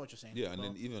I understand what you're saying. Yeah, and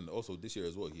then even also this year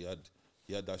as well, he had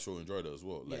that show in Drada as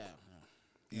well. Like,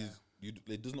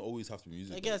 it doesn't always have to be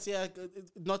music. I guess,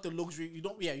 not the luxury. You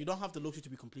don't have the luxury to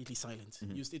be completely silent.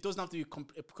 It doesn't have to be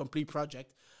a complete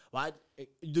project. But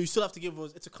you still have to give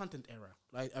us. It's a content era.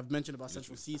 Like I've mentioned about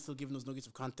Central C, still giving us nuggets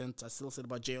of content. I still said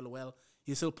about JLOL.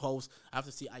 He still posts. I have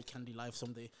to see Eye Candy live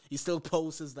someday. He still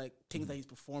posts like things that he's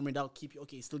performing. That'll keep you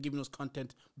okay. He's still giving us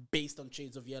content based on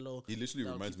Shades of Yellow. He literally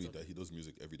reminds me that he does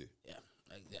music every day. Yeah.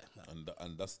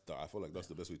 And that's I feel like that's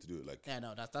the best way to do it. Like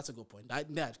that's a good point.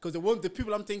 Because the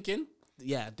people I'm thinking,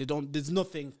 they don't. There's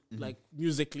nothing like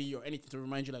musically or anything to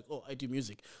remind you like, oh, I do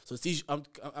music. So it's I'm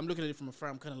looking at it from afar.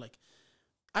 I'm kind of like,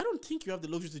 I don't think you have the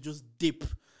luxury to just dip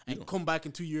and come back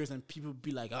in 2 years and people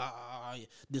be like,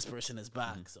 this person is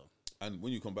back. So and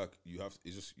when you come back, you have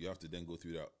to then go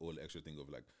through that whole extra thing of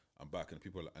like I'm back and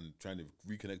people and trying to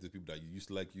reconnect with people that used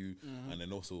to like you and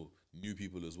then also new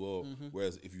people as well.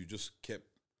 Whereas if you just kept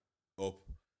up,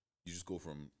 you just go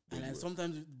from. And then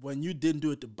sometimes when you didn't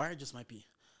do it, the bar just might be.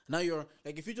 Now you're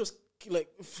like if you just like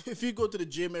if you go to the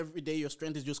gym every day, your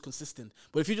strength is just consistent.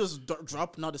 But if you just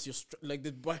drop, now that's your like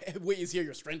the weight is here,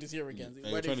 your strength is here again.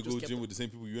 And you're trying to go gym with the same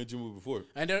people you went gym with before.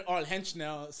 And they're all hench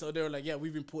now, so they're like,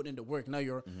 we've been putting in the work. Now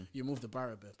you move the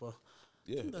bar a bit, but.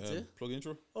 Yeah, that's it. Plug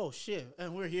intro. Oh shit!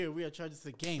 And we're here. We are charged to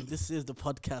the game. This is the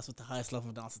podcast with the highest level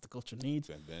of dance that the culture needs.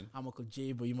 Ben. I'm Uncle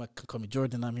Jay, but you might call me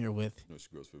Jordan. I'm here with. You know, it's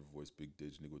your girl's favorite voice, Big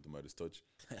Dejj, nigga with the Midas touch.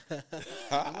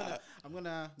 I'm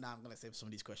gonna save some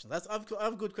of these questions. I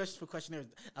have good questions for questionnaires.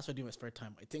 That's what I do in my spare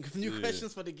time. I think of new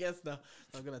questions for the guests now.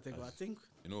 So I'm gonna think. I think.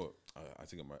 You know what? I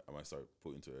think I might start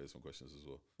putting to some questions as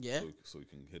well. Yeah. So we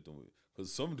can hit them with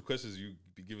because some of the questions you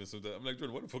be giving sometimes I'm like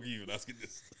Jordan, what the fuck are you even asking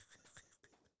this?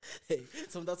 Hey,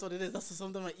 so that's what it is. That's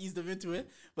sometimes I ease them into it.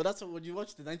 But that's what when you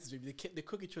watch the 90s baby, they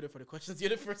cook each other for the questions. The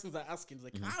other persons are asking, it's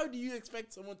like, how do you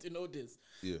expect someone to know this?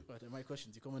 Yeah. But my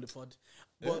questions, you come on the pod.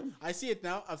 But I see it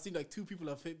now. I've seen like 2 people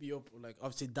have hit me up. Like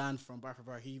obviously Dan from Bar for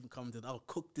Bar, he even commented, I'll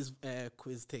cook this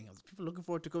quiz thing. I was people looking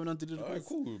forward to coming on to do the quiz.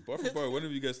 Cool. Bar for Bar,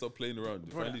 whenever you guys stop playing around,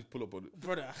 finally pull up on it.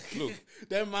 Brother, look.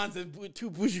 Them man's too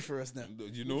bougie for us now.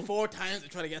 You know? 4 times to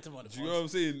try to get them on the pod. You know what I'm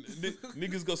saying?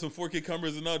 Niggas got some 4K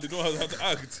cameras and now they know how to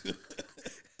act.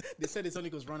 They said it's only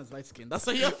because Ron is light skinned. That's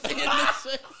why you're thinking this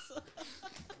shit.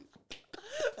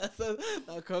 That's a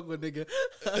cock with nigga.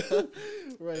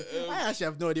 Right. I actually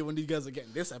have no idea when these guys are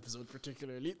getting this episode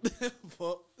particularly.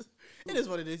 But it is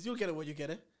what it is. You'll get it when you get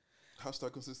it.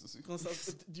 Hashtag consistency.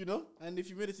 Do you know? And if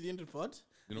you made it to the end of the pod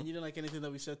and you don't like anything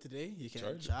that we said today, you can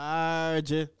charge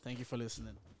charge it. Thank you for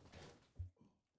listening.